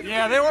part of it?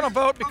 Yeah, they want to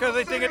vote because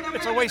they think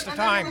it's a waste of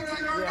time.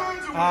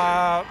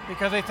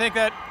 Because they think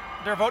that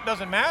their vote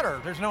doesn't matter.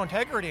 There's no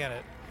integrity in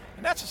it.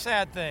 And that's a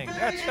sad thing.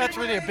 That's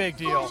really a big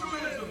deal.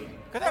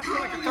 Because that's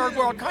like a third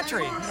world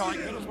country. You know, like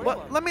Venezuela.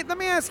 Well, let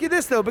me ask you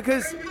this, though,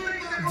 because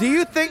do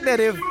you think that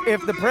if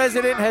the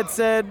president had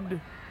said,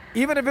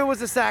 even if it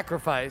was a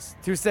sacrifice,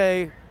 to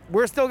say,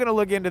 we're still going to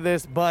look into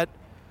this, but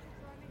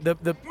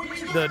the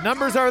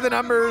numbers are the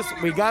numbers.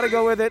 We got to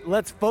go with it.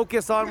 Let's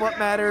focus on what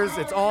matters.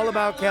 It's all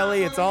about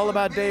Kelly. It's all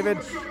about David.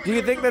 Do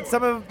you think that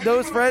some of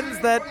those friends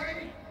that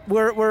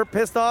were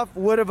pissed off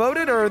would have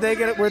voted, or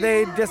were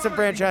they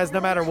disenfranchised no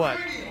matter what?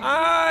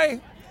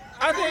 I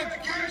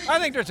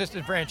think they're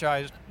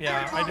disenfranchised.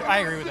 Yeah, I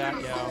agree with that.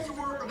 Yeah,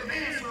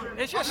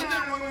 it's just.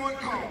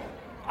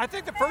 I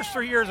think the first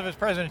 3 years of his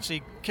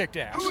presidency kicked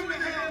ass,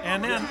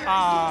 and then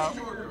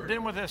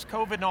with this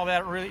COVID and all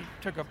that, it really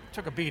took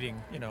a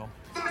beating, you know.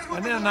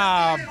 And then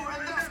I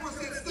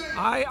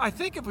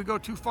think if we go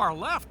too far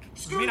left,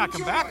 we may not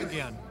come back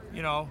again,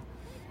 you know.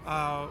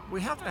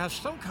 We have to have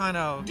some kind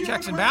of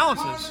checks and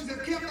balances.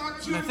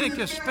 And I think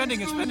just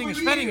spending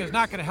is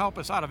not going to help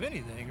us out of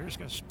anything. We're just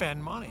going to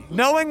spend money.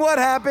 Knowing what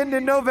happened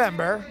in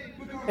November,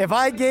 if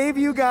I gave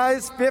you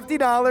guys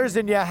 $50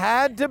 and you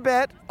had to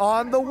bet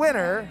on the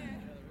winner,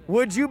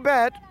 would you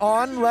bet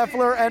on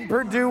Loeffler and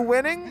Perdue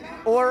winning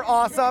or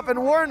Ossoff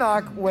and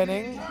Warnock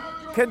winning,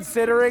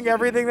 considering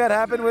everything that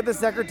happened with the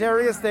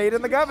Secretary of State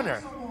and the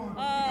governor?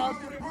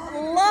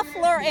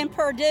 Loeffler and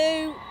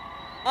Perdue,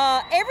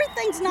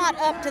 everything's not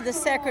up to the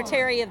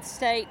Secretary of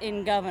State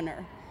and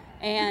governor.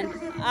 And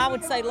I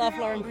would say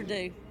Loeffler and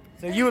Perdue.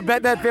 So you would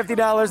bet that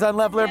 $50 on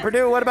Loeffler and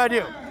Perdue. What about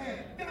you?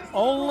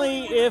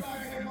 Only if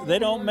they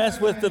don't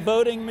mess with the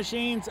voting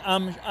machines.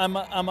 I'm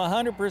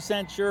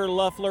 100% sure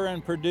Loeffler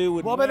and Perdue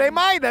would. Well, but they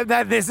might.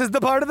 This is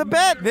the part of the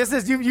bet. This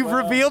is you've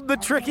revealed the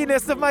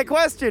trickiness of my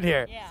question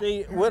here. Yeah.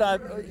 See,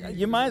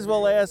 you might as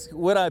well ask,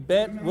 would I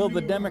bet, will the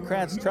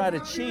Democrats try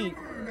to cheat?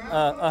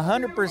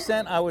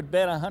 100%, I would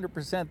bet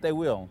 100% they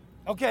will.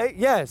 Okay,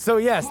 yeah, so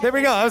yes, there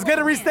we go. I was going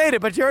to restate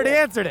it, but you already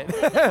answered it.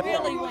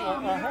 Really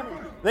will.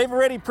 They've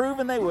already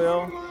proven they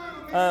will.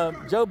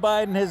 Joe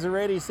Biden has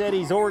already said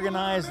he's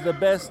organized the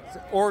best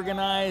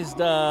organized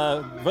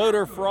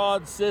voter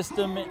fraud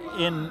system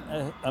in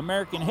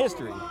American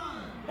history.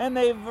 And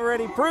they've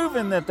already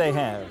proven that they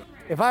have.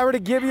 If I were to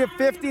give you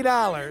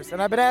 $50,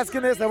 and I've been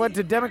asking this, I went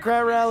to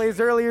Democrat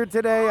rallies earlier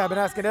today, I've been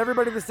asking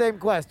everybody the same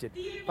question.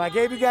 If I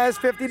gave you guys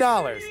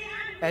 $50,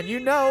 and you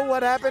know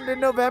what happened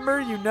in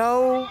November, you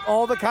know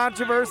all the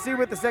controversy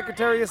with the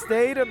Secretary of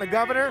State and the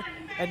governor,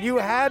 and you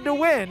had to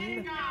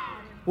win,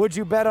 would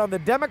you bet on the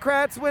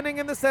Democrats winning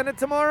in the Senate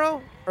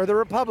tomorrow or the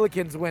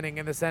Republicans winning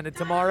in the Senate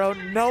tomorrow,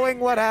 knowing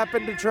what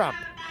happened to Trump?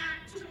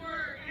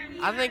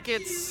 I think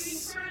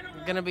it's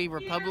going to be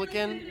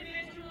Republican.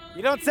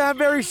 You don't sound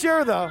very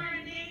sure, though.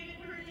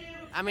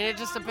 I mean, it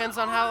just depends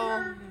on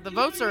how the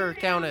votes are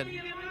counted.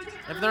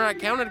 If they're not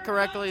counted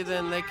correctly,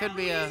 then they could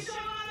be a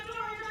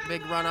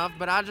big runoff.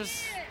 But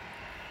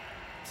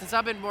since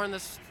I've been born,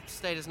 this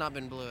state has not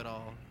been blue at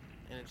all.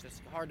 and it's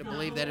just hard to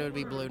believe that it would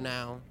be blue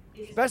now.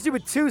 Especially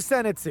with 2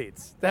 Senate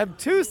seats. To have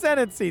 2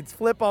 Senate seats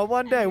flip on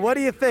one day. What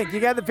do you think? You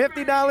got the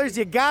 $50.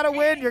 You got to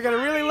win. You're going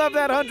to really love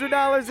that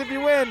 $100 if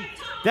you win.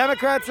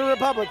 Democrats or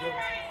Republicans?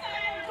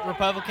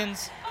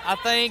 Republicans. I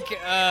think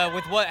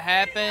with what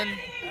happened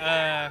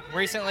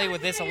recently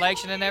with this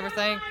election and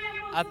everything,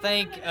 I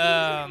think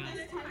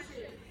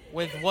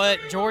with what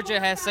Georgia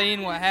has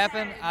seen what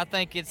happened, I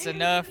think it's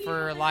enough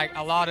for like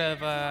a lot of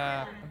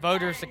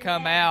voters to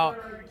come out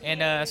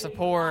and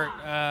support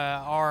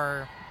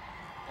our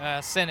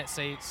Senate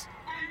seats.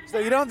 So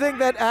you don't think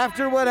that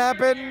after what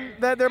happened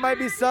that there might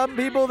be some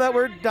people that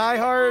were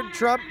diehard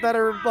Trump that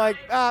are like,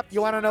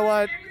 you want to know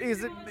what?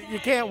 You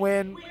can't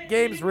win.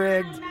 Game's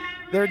rigged.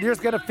 They're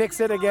just going to fix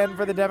it again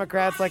for the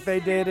Democrats like they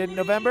did in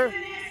November?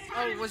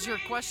 Oh, was your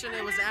question,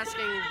 it was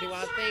asking, do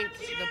I think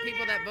the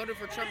people that voted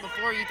for Trump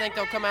before, you think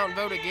they'll come out and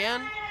vote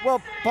again?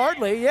 Well,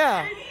 partly,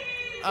 yeah.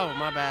 Oh,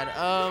 my bad.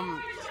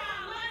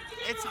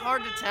 It's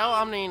hard to tell.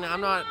 I mean,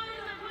 I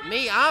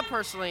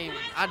personally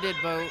did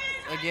vote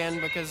again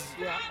because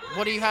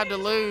what do you have to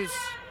lose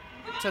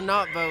to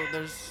not vote?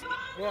 Because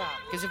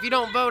if you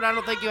don't vote, I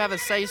don't think you have a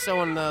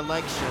say-so in the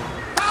election.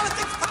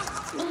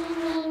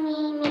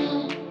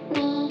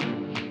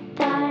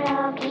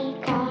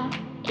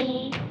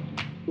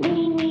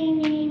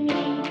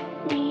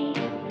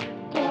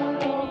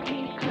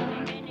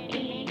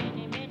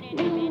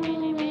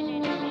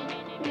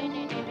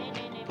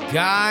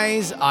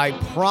 Guys, I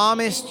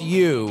promised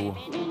you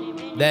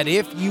that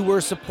if you were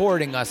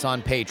supporting us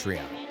on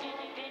Patreon,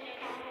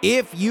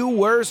 if you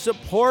were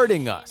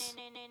supporting us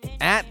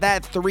at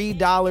that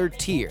 $3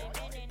 tier,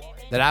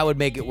 that I would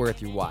make it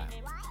worth your while.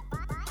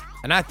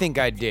 And I think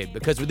I did,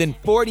 because within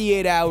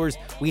 48 hours,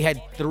 we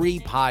had 3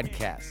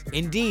 podcasts.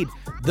 Indeed,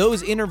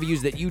 those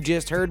interviews that you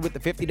just heard with the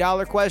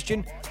 $50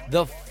 question,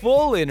 the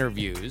full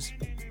interviews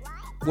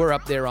were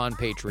up there on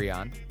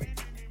Patreon.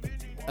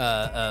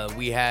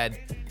 We had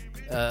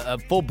a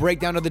full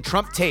breakdown of the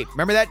Trump tape.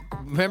 Remember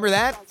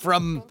that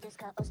from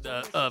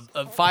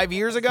 5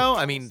 years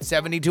ago?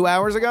 72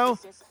 hours ago?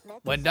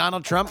 When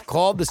Donald Trump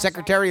called the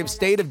Secretary of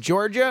State of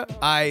Georgia,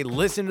 I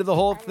listened to the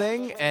whole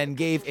thing and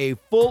gave a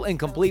full and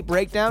complete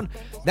breakdown.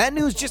 That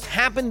news just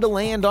happened to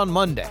land on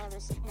Monday.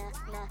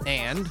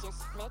 And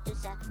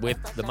with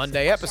the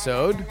Monday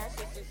episode,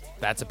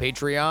 that's a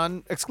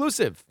Patreon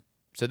exclusive.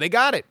 So they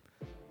got it.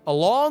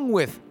 Along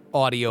with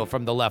audio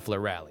from the Loeffler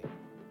rally.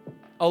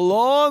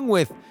 Along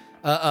with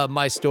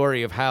my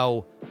story of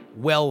how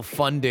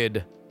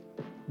well-funded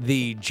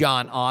the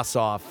John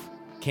Ossoff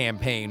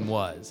campaign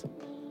was.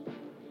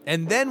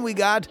 And then we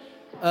got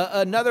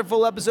another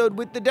full episode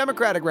with the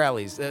Democratic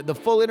rallies, the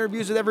full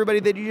interviews with everybody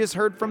that you just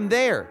heard from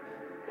there.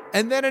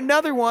 And then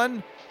another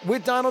one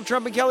with Donald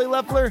Trump and Kelly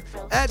Loeffler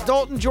at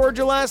Dalton,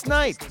 Georgia last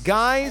night.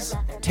 Guys,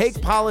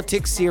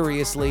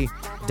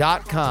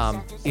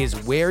 TakePoliticsSeriously.com is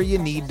where you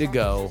need to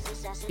go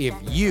if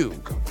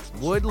you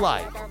would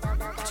like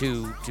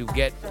to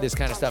get this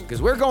kind of stuff,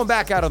 because we're going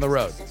back out on the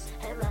road.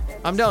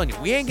 I'm telling you,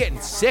 we ain't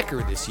getting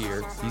sicker this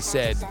year, he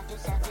said,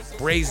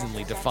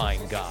 brazenly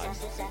defying God.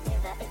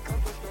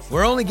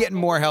 We're only getting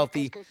more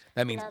healthy.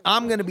 That means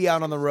I'm going to be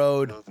out on the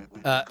road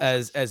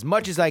as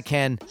much as I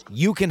can.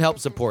 You can help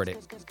support it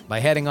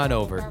by heading on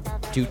over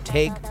to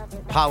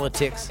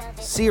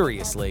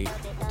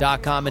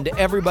TakePoliticsSeriously.com. And to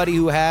everybody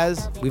who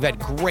has, we've had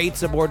great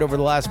support over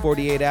the last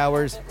 48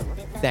 hours.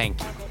 Thank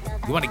you.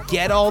 You want to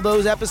get all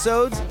those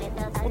episodes?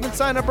 Well, then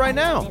sign up right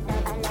now.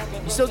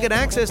 You still get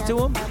access to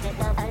them.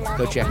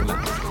 Go check them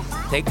out.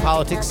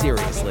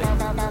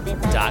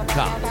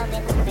 TakePoliticsSeriously.com.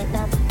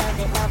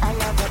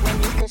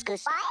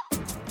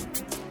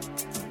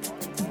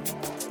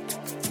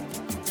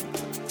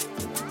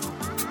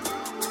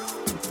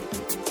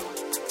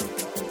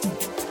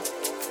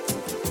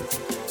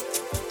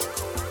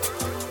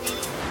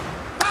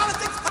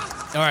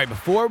 All right,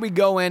 before we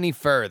go any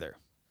further,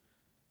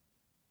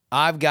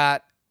 I've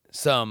got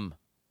some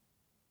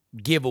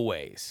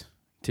giveaways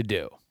to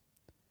do.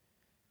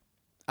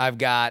 I've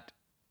got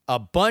a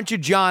bunch of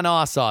John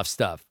Ossoff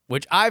stuff,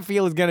 which I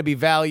feel is going to be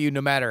valued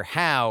no matter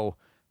how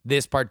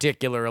this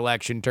particular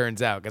election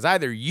turns out. Because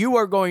either you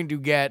are going to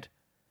get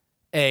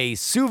a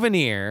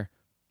souvenir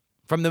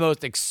from the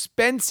most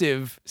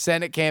expensive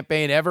Senate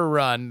campaign ever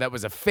run that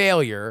was a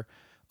failure,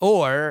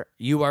 or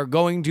you are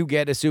going to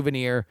get a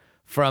souvenir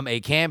from a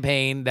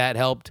campaign that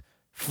helped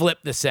flip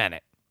the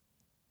Senate.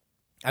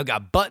 I've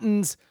got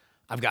buttons,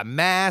 I've got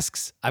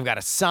masks, I've got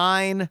a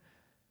sign,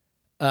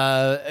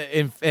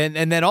 and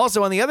then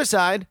also on the other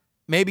side,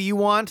 maybe you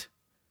want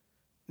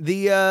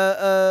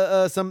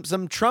the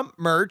some Trump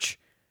merch,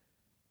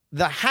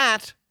 the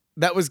hat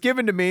that was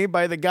given to me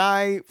by the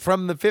guy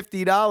from the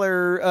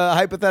 $50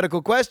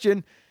 hypothetical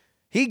question.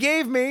 He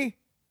gave me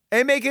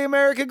a Make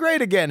America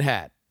Great Again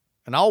hat,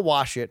 and I'll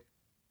wash it,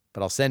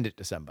 but I'll send it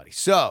to somebody.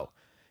 So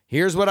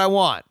here's what I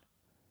want.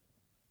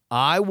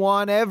 I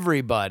want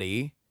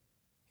everybody,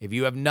 if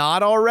you have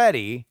not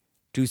already,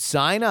 to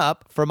sign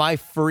up for my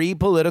free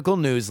political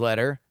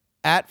newsletter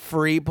at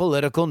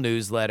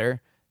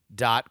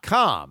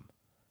freepoliticalnewsletter.com.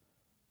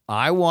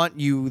 I want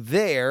you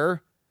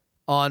there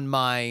on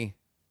my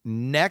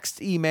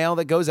next email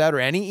that goes out or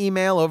any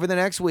email over the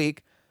next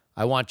week.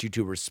 I want you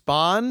to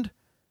respond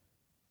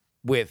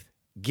with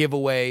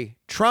giveaway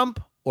Trump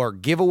or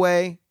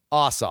giveaway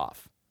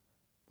Ossoff,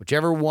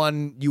 whichever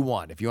one you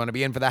want. If you want to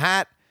be in for the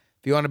hat,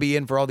 if you want to be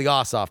in for all the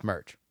Ossoff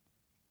merch.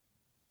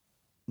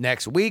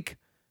 Next week,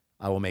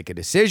 I will make a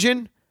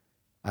decision.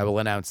 I will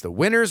announce the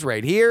winners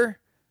right here,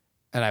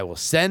 and I will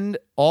send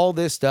all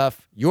this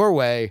stuff your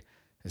way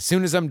as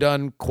soon as I'm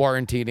done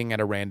quarantining at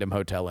a random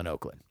hotel in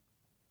Oakland.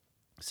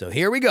 So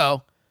here we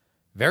go.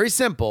 Very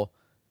simple.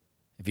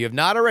 If you have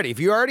not already, if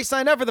you already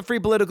signed up for the free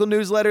political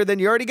newsletter, then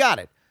you already got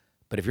it.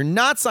 But if you're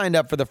not signed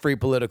up for the free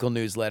political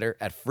newsletter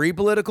at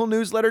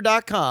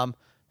freepoliticalnewsletter.com,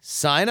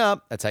 sign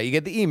up. That's how you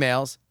get the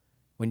emails.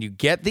 When you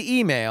get the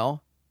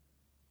email,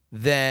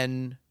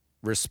 then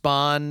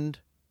respond,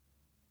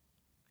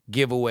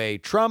 giveaway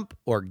Trump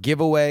or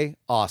giveaway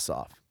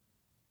Ossoff.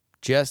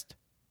 Just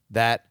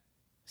that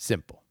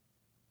simple.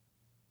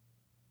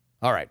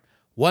 All right.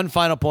 One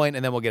final point,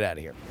 and then we'll get out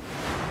of here.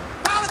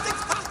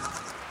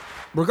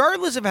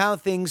 Regardless of how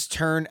things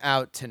turn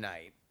out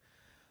tonight,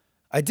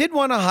 I did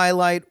want to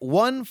highlight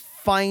one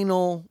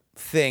final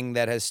thing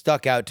that has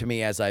stuck out to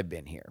me as I've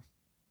been here.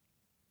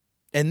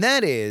 And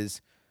that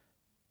is,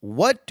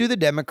 what do the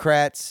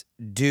Democrats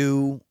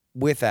do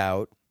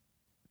without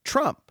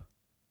Trump?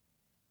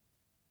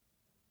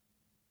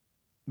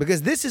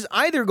 Because this is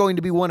either going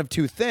to be one of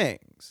two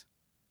things.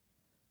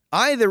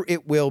 Either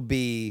it will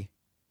be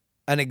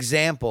an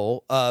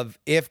example of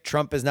if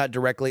Trump is not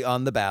directly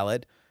on the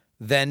ballot,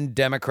 then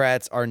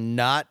Democrats are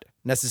not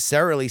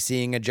necessarily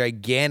seeing a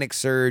gigantic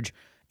surge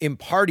in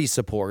party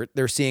support.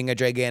 They're seeing a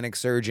gigantic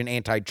surge in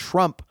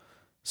anti-Trump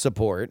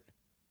support.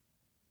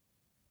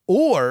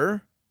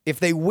 Or if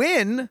they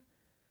win,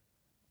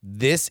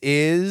 this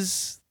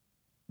is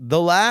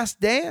the last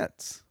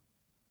dance.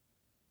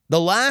 The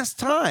last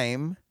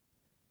time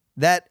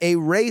that a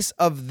race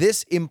of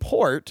this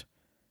import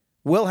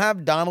will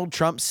have Donald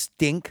Trump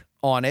stink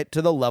on it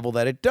to the level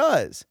that it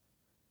does.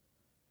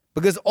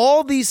 Because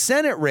all these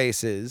Senate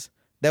races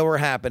that were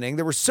happening,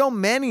 there were so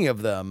many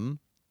of them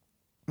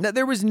that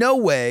there was no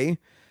way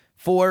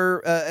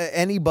for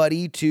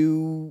anybody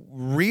to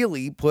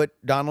really put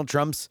Donald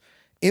Trump's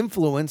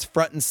influence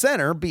front and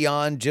center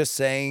beyond just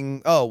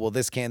saying, oh, well,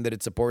 this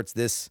candidate supports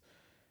this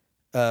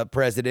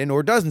president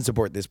or doesn't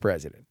support this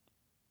president.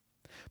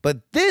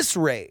 But this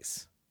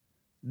race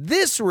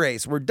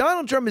where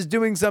Donald Trump is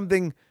doing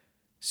something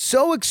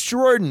so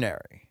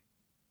extraordinary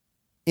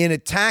in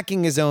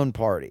attacking his own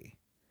party,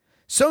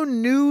 so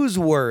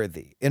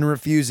newsworthy in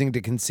refusing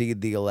to concede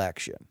the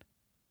election,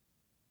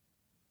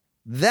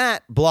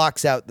 that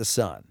blocks out the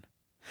sun.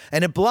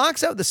 And it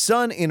blocks out the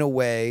sun in a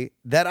way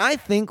that I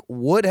think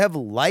would have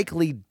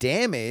likely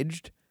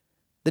damaged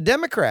the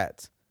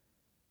Democrats.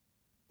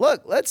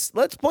 Look, let's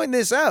point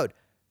this out.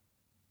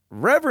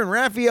 Reverend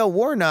Raphael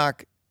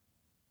Warnock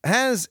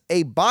has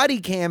a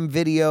body cam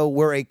video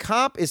where a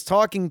cop is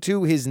talking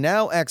to his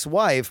now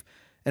ex-wife,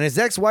 and his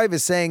ex-wife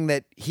is saying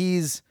that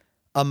he's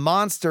a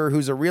monster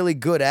who's a really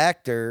good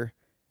actor,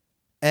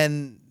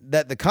 and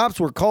that the cops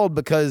were called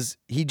because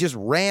he just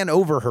ran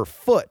over her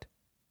foot.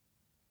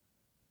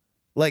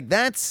 Like,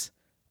 that's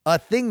a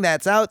thing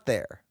that's out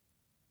there.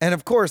 And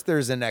of course,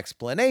 there's an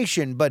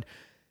explanation, but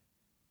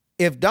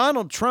if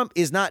Donald Trump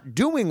is not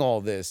doing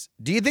all this,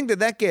 do you think that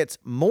that gets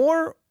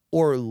more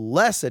or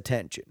less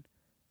attention?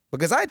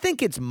 Because I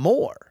think it's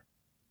more.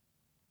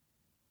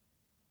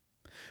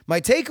 My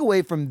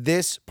takeaway from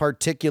this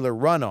particular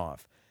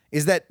runoff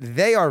is that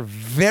they are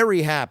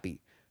very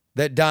happy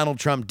that Donald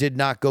Trump did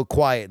not go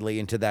quietly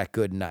into that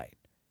good night.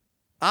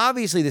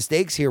 Obviously, the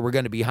stakes here were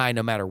going to be high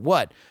no matter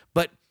what,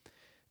 but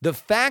the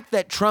fact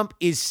that Trump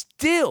is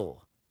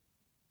still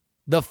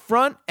the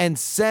front and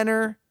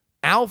center,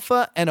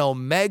 alpha and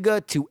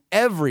omega to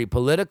every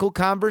political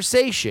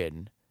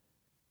conversation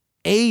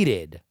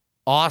aided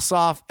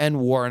Ossoff and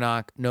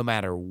Warnock no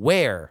matter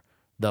where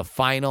the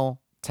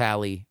final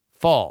tally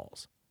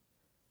falls.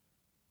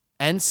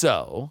 And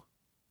so,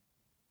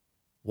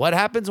 what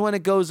happens when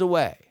it goes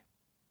away?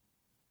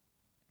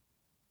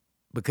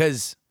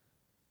 Because,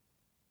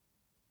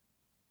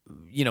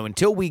 you know,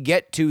 until we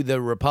get to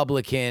the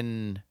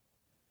Republican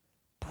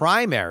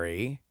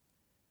primary,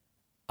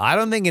 I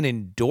don't think an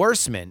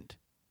endorsement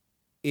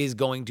is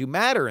going to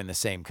matter in the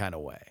same kind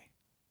of way.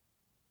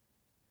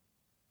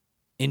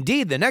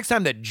 Indeed, the next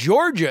time that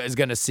Georgia is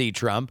going to see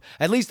Trump,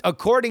 at least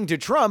according to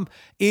Trump,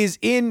 is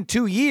in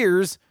 2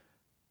 years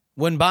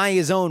when, by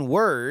his own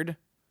word,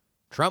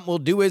 Trump will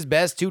do his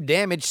best to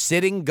damage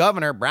sitting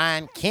Governor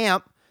Brian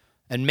Kemp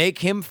and make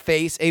him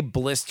face a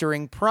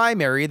blistering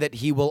primary that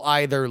he will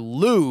either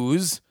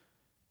lose,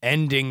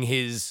 ending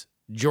his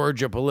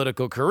Georgia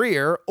political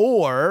career,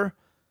 or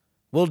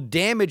will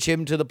damage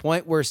him to the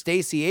point where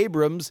Stacey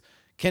Abrams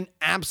can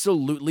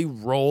absolutely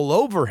roll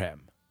over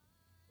him.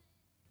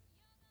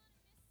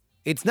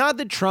 It's not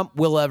that Trump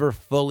will ever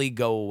fully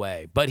go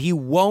away, but he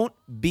won't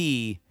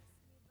be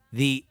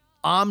the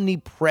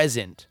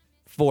omnipresent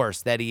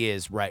force that he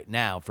is right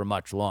now for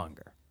much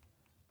longer.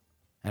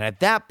 And at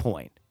that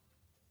point,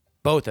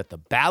 both at the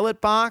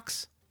ballot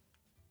box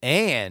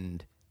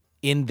and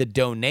in the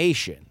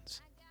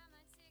donations,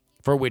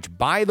 for which,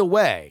 by the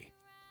way,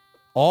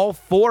 all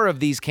 4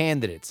 of these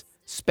candidates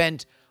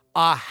spent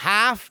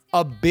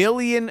 $500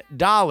 million,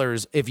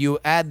 if you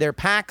add their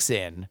PACs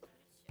in,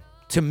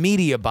 to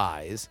media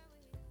buys.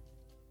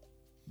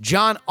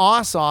 John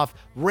Ossoff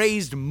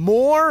raised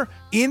more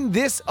in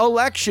this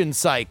election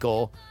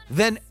cycle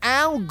than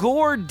Al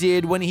Gore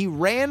did when he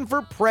ran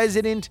for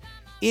president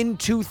in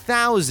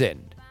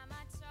 2000.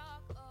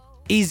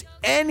 Is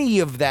any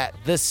of that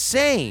the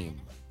same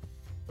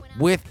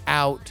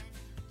without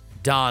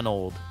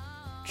Donald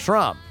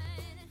Trump?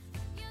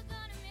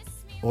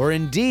 Or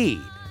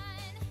indeed,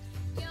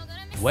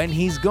 when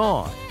he's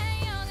gone,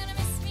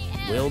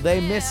 will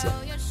they miss him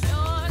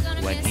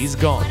when he's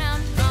gone?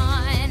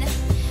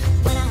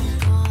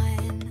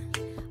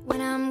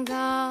 When I'm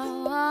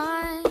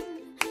gone,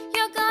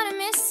 you're gonna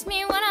miss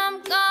me when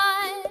I'm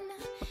gone.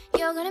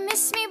 You're gonna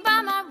miss me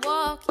by my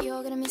walk.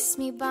 You're gonna miss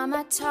me by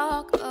my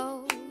talk.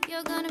 Oh,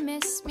 you're gonna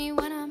miss me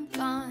when I'm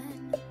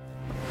gone.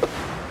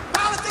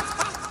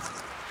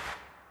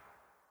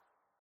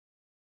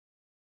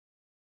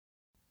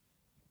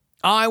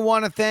 I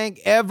want to thank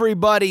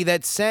everybody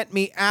that sent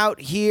me out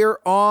here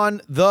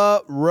on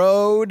the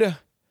road.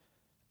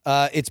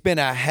 It's been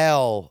a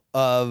hell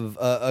of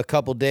a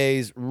couple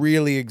days,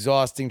 really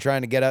exhausting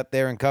trying to get up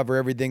there and cover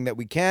everything that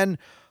we can.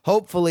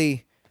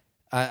 Hopefully,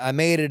 I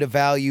made it a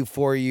value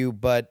for you,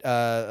 but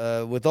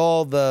with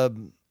all the,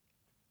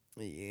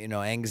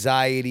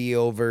 anxiety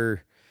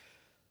over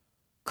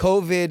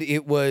COVID,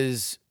 it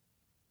was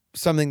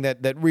something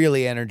that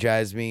really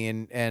energized me,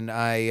 and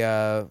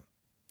I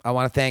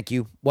want to thank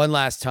you one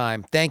last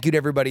time. Thank you to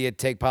everybody at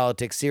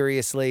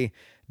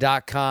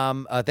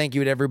TakePoliticsSeriously.com. Thank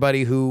you to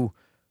everybody who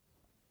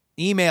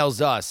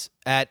emails us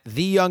at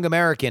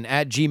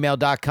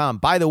theyoungamerican@gmail.com.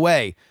 By the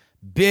way,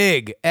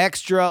 big,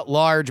 extra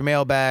large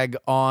mailbag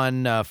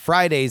on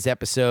Friday's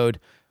episode,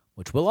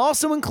 which will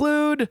also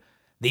include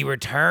the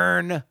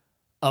return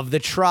of the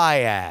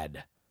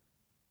triad.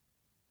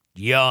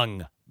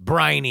 Young,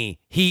 Briny,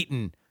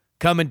 Heaton,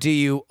 coming to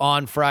you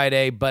on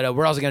Friday, but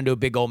we're also going to do a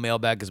big old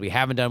mailbag because we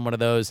haven't done one of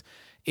those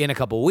in a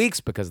couple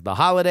weeks because of the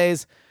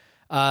holidays.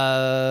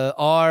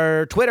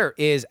 Our Twitter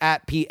is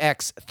at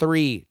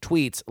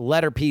PX3tweets,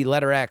 letter P,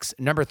 letter X,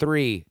 number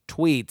 3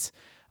 tweets.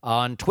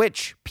 On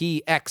Twitch,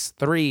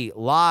 PX3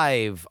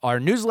 Live. Our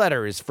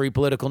newsletter is Free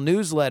Political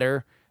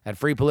Newsletter at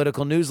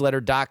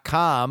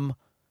freepoliticalnewsletter.com.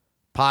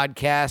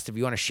 Podcast, if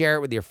you want to share it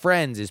with your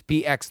friends, is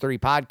PX3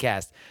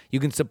 Podcast. You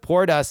can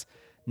support us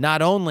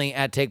not only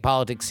at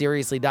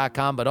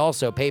TakePoliticsSeriously.com, but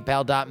also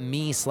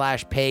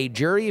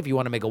PayPal.me/PayJury if you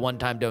want to make a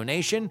one-time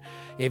donation.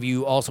 If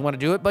you also want to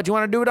do it, but you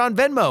want to do it on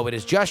Venmo, it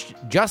is just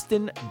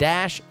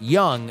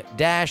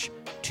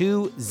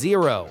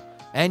Justin-Young-20.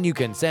 And you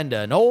can send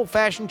an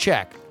old-fashioned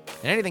check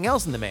and anything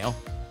else in the mail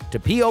to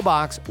P.O.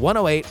 Box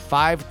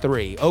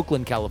 10853,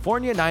 Oakland,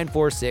 California,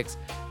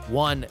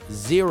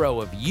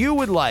 94610. If you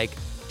would like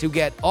to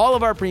get all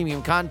of our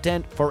premium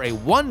content for a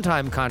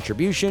one-time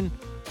contribution,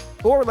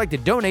 or would like to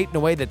donate in a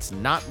way that's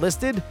not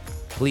listed,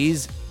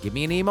 please give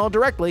me an email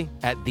directly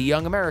at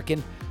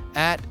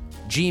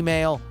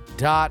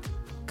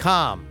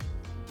theyoungamerican@gmail.com.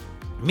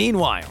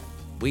 Meanwhile,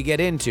 we get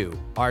into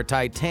our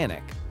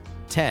Titanic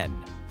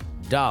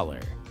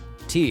 $10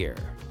 tier.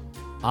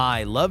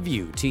 I love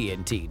you,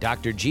 TNT.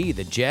 Dr. G,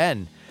 the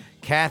Jen,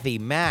 Kathy,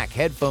 Mac,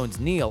 Headphones,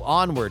 Neil,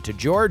 onward to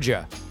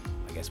Georgia.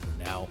 I guess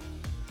we're now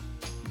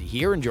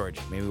here in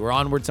Georgia. Maybe we're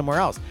onward somewhere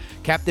else.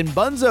 Captain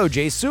Bunzo,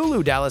 Jay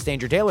Sulu, Dallas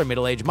Danger Taylor,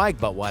 Middle-Aged Mike,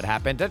 but what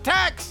happened to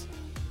Tex?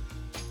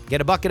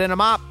 Get a bucket and a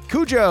mop.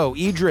 Cujo,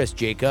 Idris,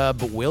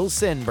 Jacob,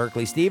 Wilson,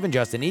 Berkeley Steven,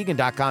 Justin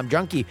Egan.com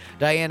Junkie,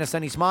 Diana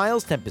Sunny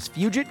Smiles, Tempest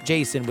Fugit,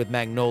 Jason with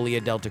Magnolia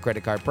Delta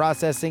Credit Card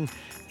Processing,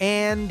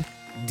 and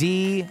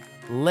D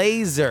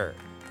Laser.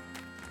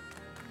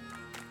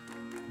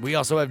 We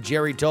also have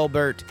Jerry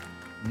Tolbert,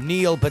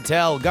 Neil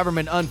Patel,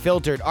 Government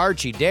Unfiltered,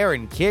 Archie,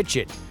 Darren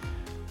Kitchen,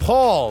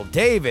 Paul,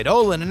 David,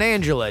 Olin and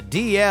Angela,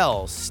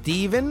 DL,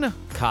 Steven,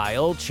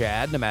 Kyle,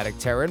 Chad, Nomadic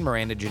Terran,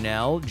 Miranda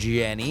Janelle,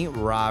 Jenny,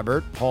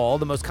 Robert, Paul,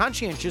 the most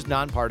conscientious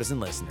nonpartisan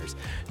listeners,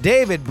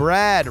 David,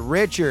 Brad,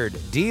 Richard,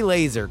 D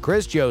Laser,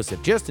 Chris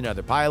Joseph, Just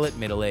Another Pilot,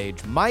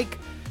 Middle-Aged Mike,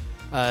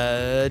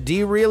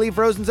 D Really,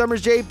 Frozen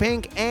Summers, J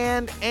Pink,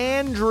 and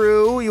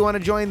Andrew. You want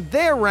to join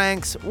their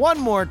ranks one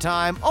more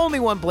time, only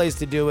one place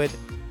to do it,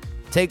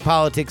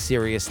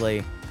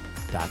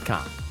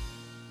 TakePoliticsSeriously.com.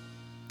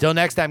 Till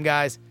next time,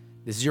 guys.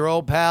 This is your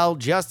old pal,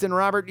 Justin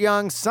Robert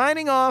Young,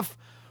 signing off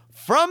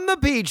from the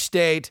Peach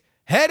State,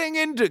 heading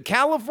into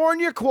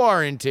California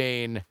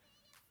quarantine,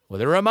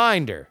 with a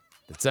reminder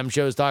that some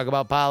shows talk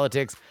about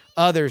politics,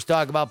 others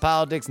talk about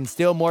politics, and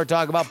still more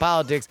talk about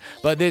politics,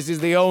 but this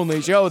is the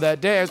only show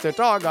that dares to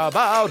talk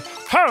about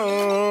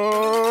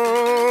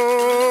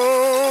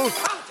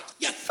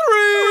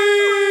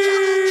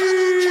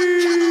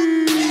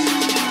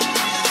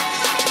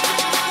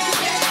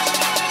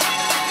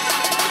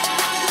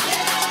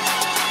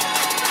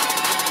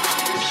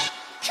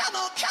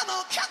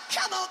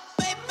Come on,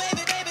 baby,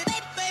 baby, baby.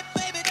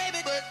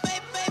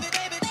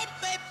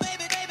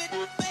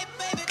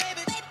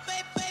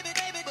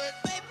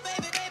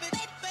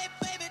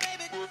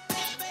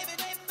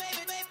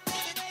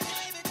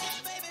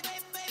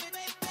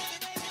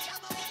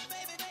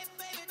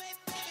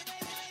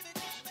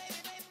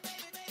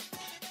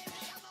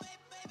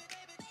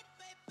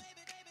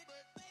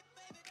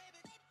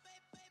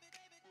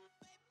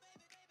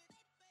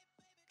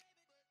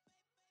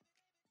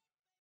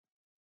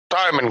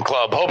 Diamond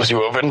Club hopes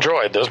you have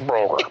enjoyed this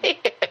program.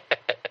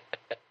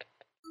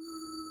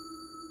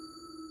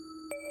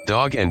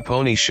 Dog and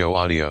Pony Show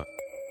audio.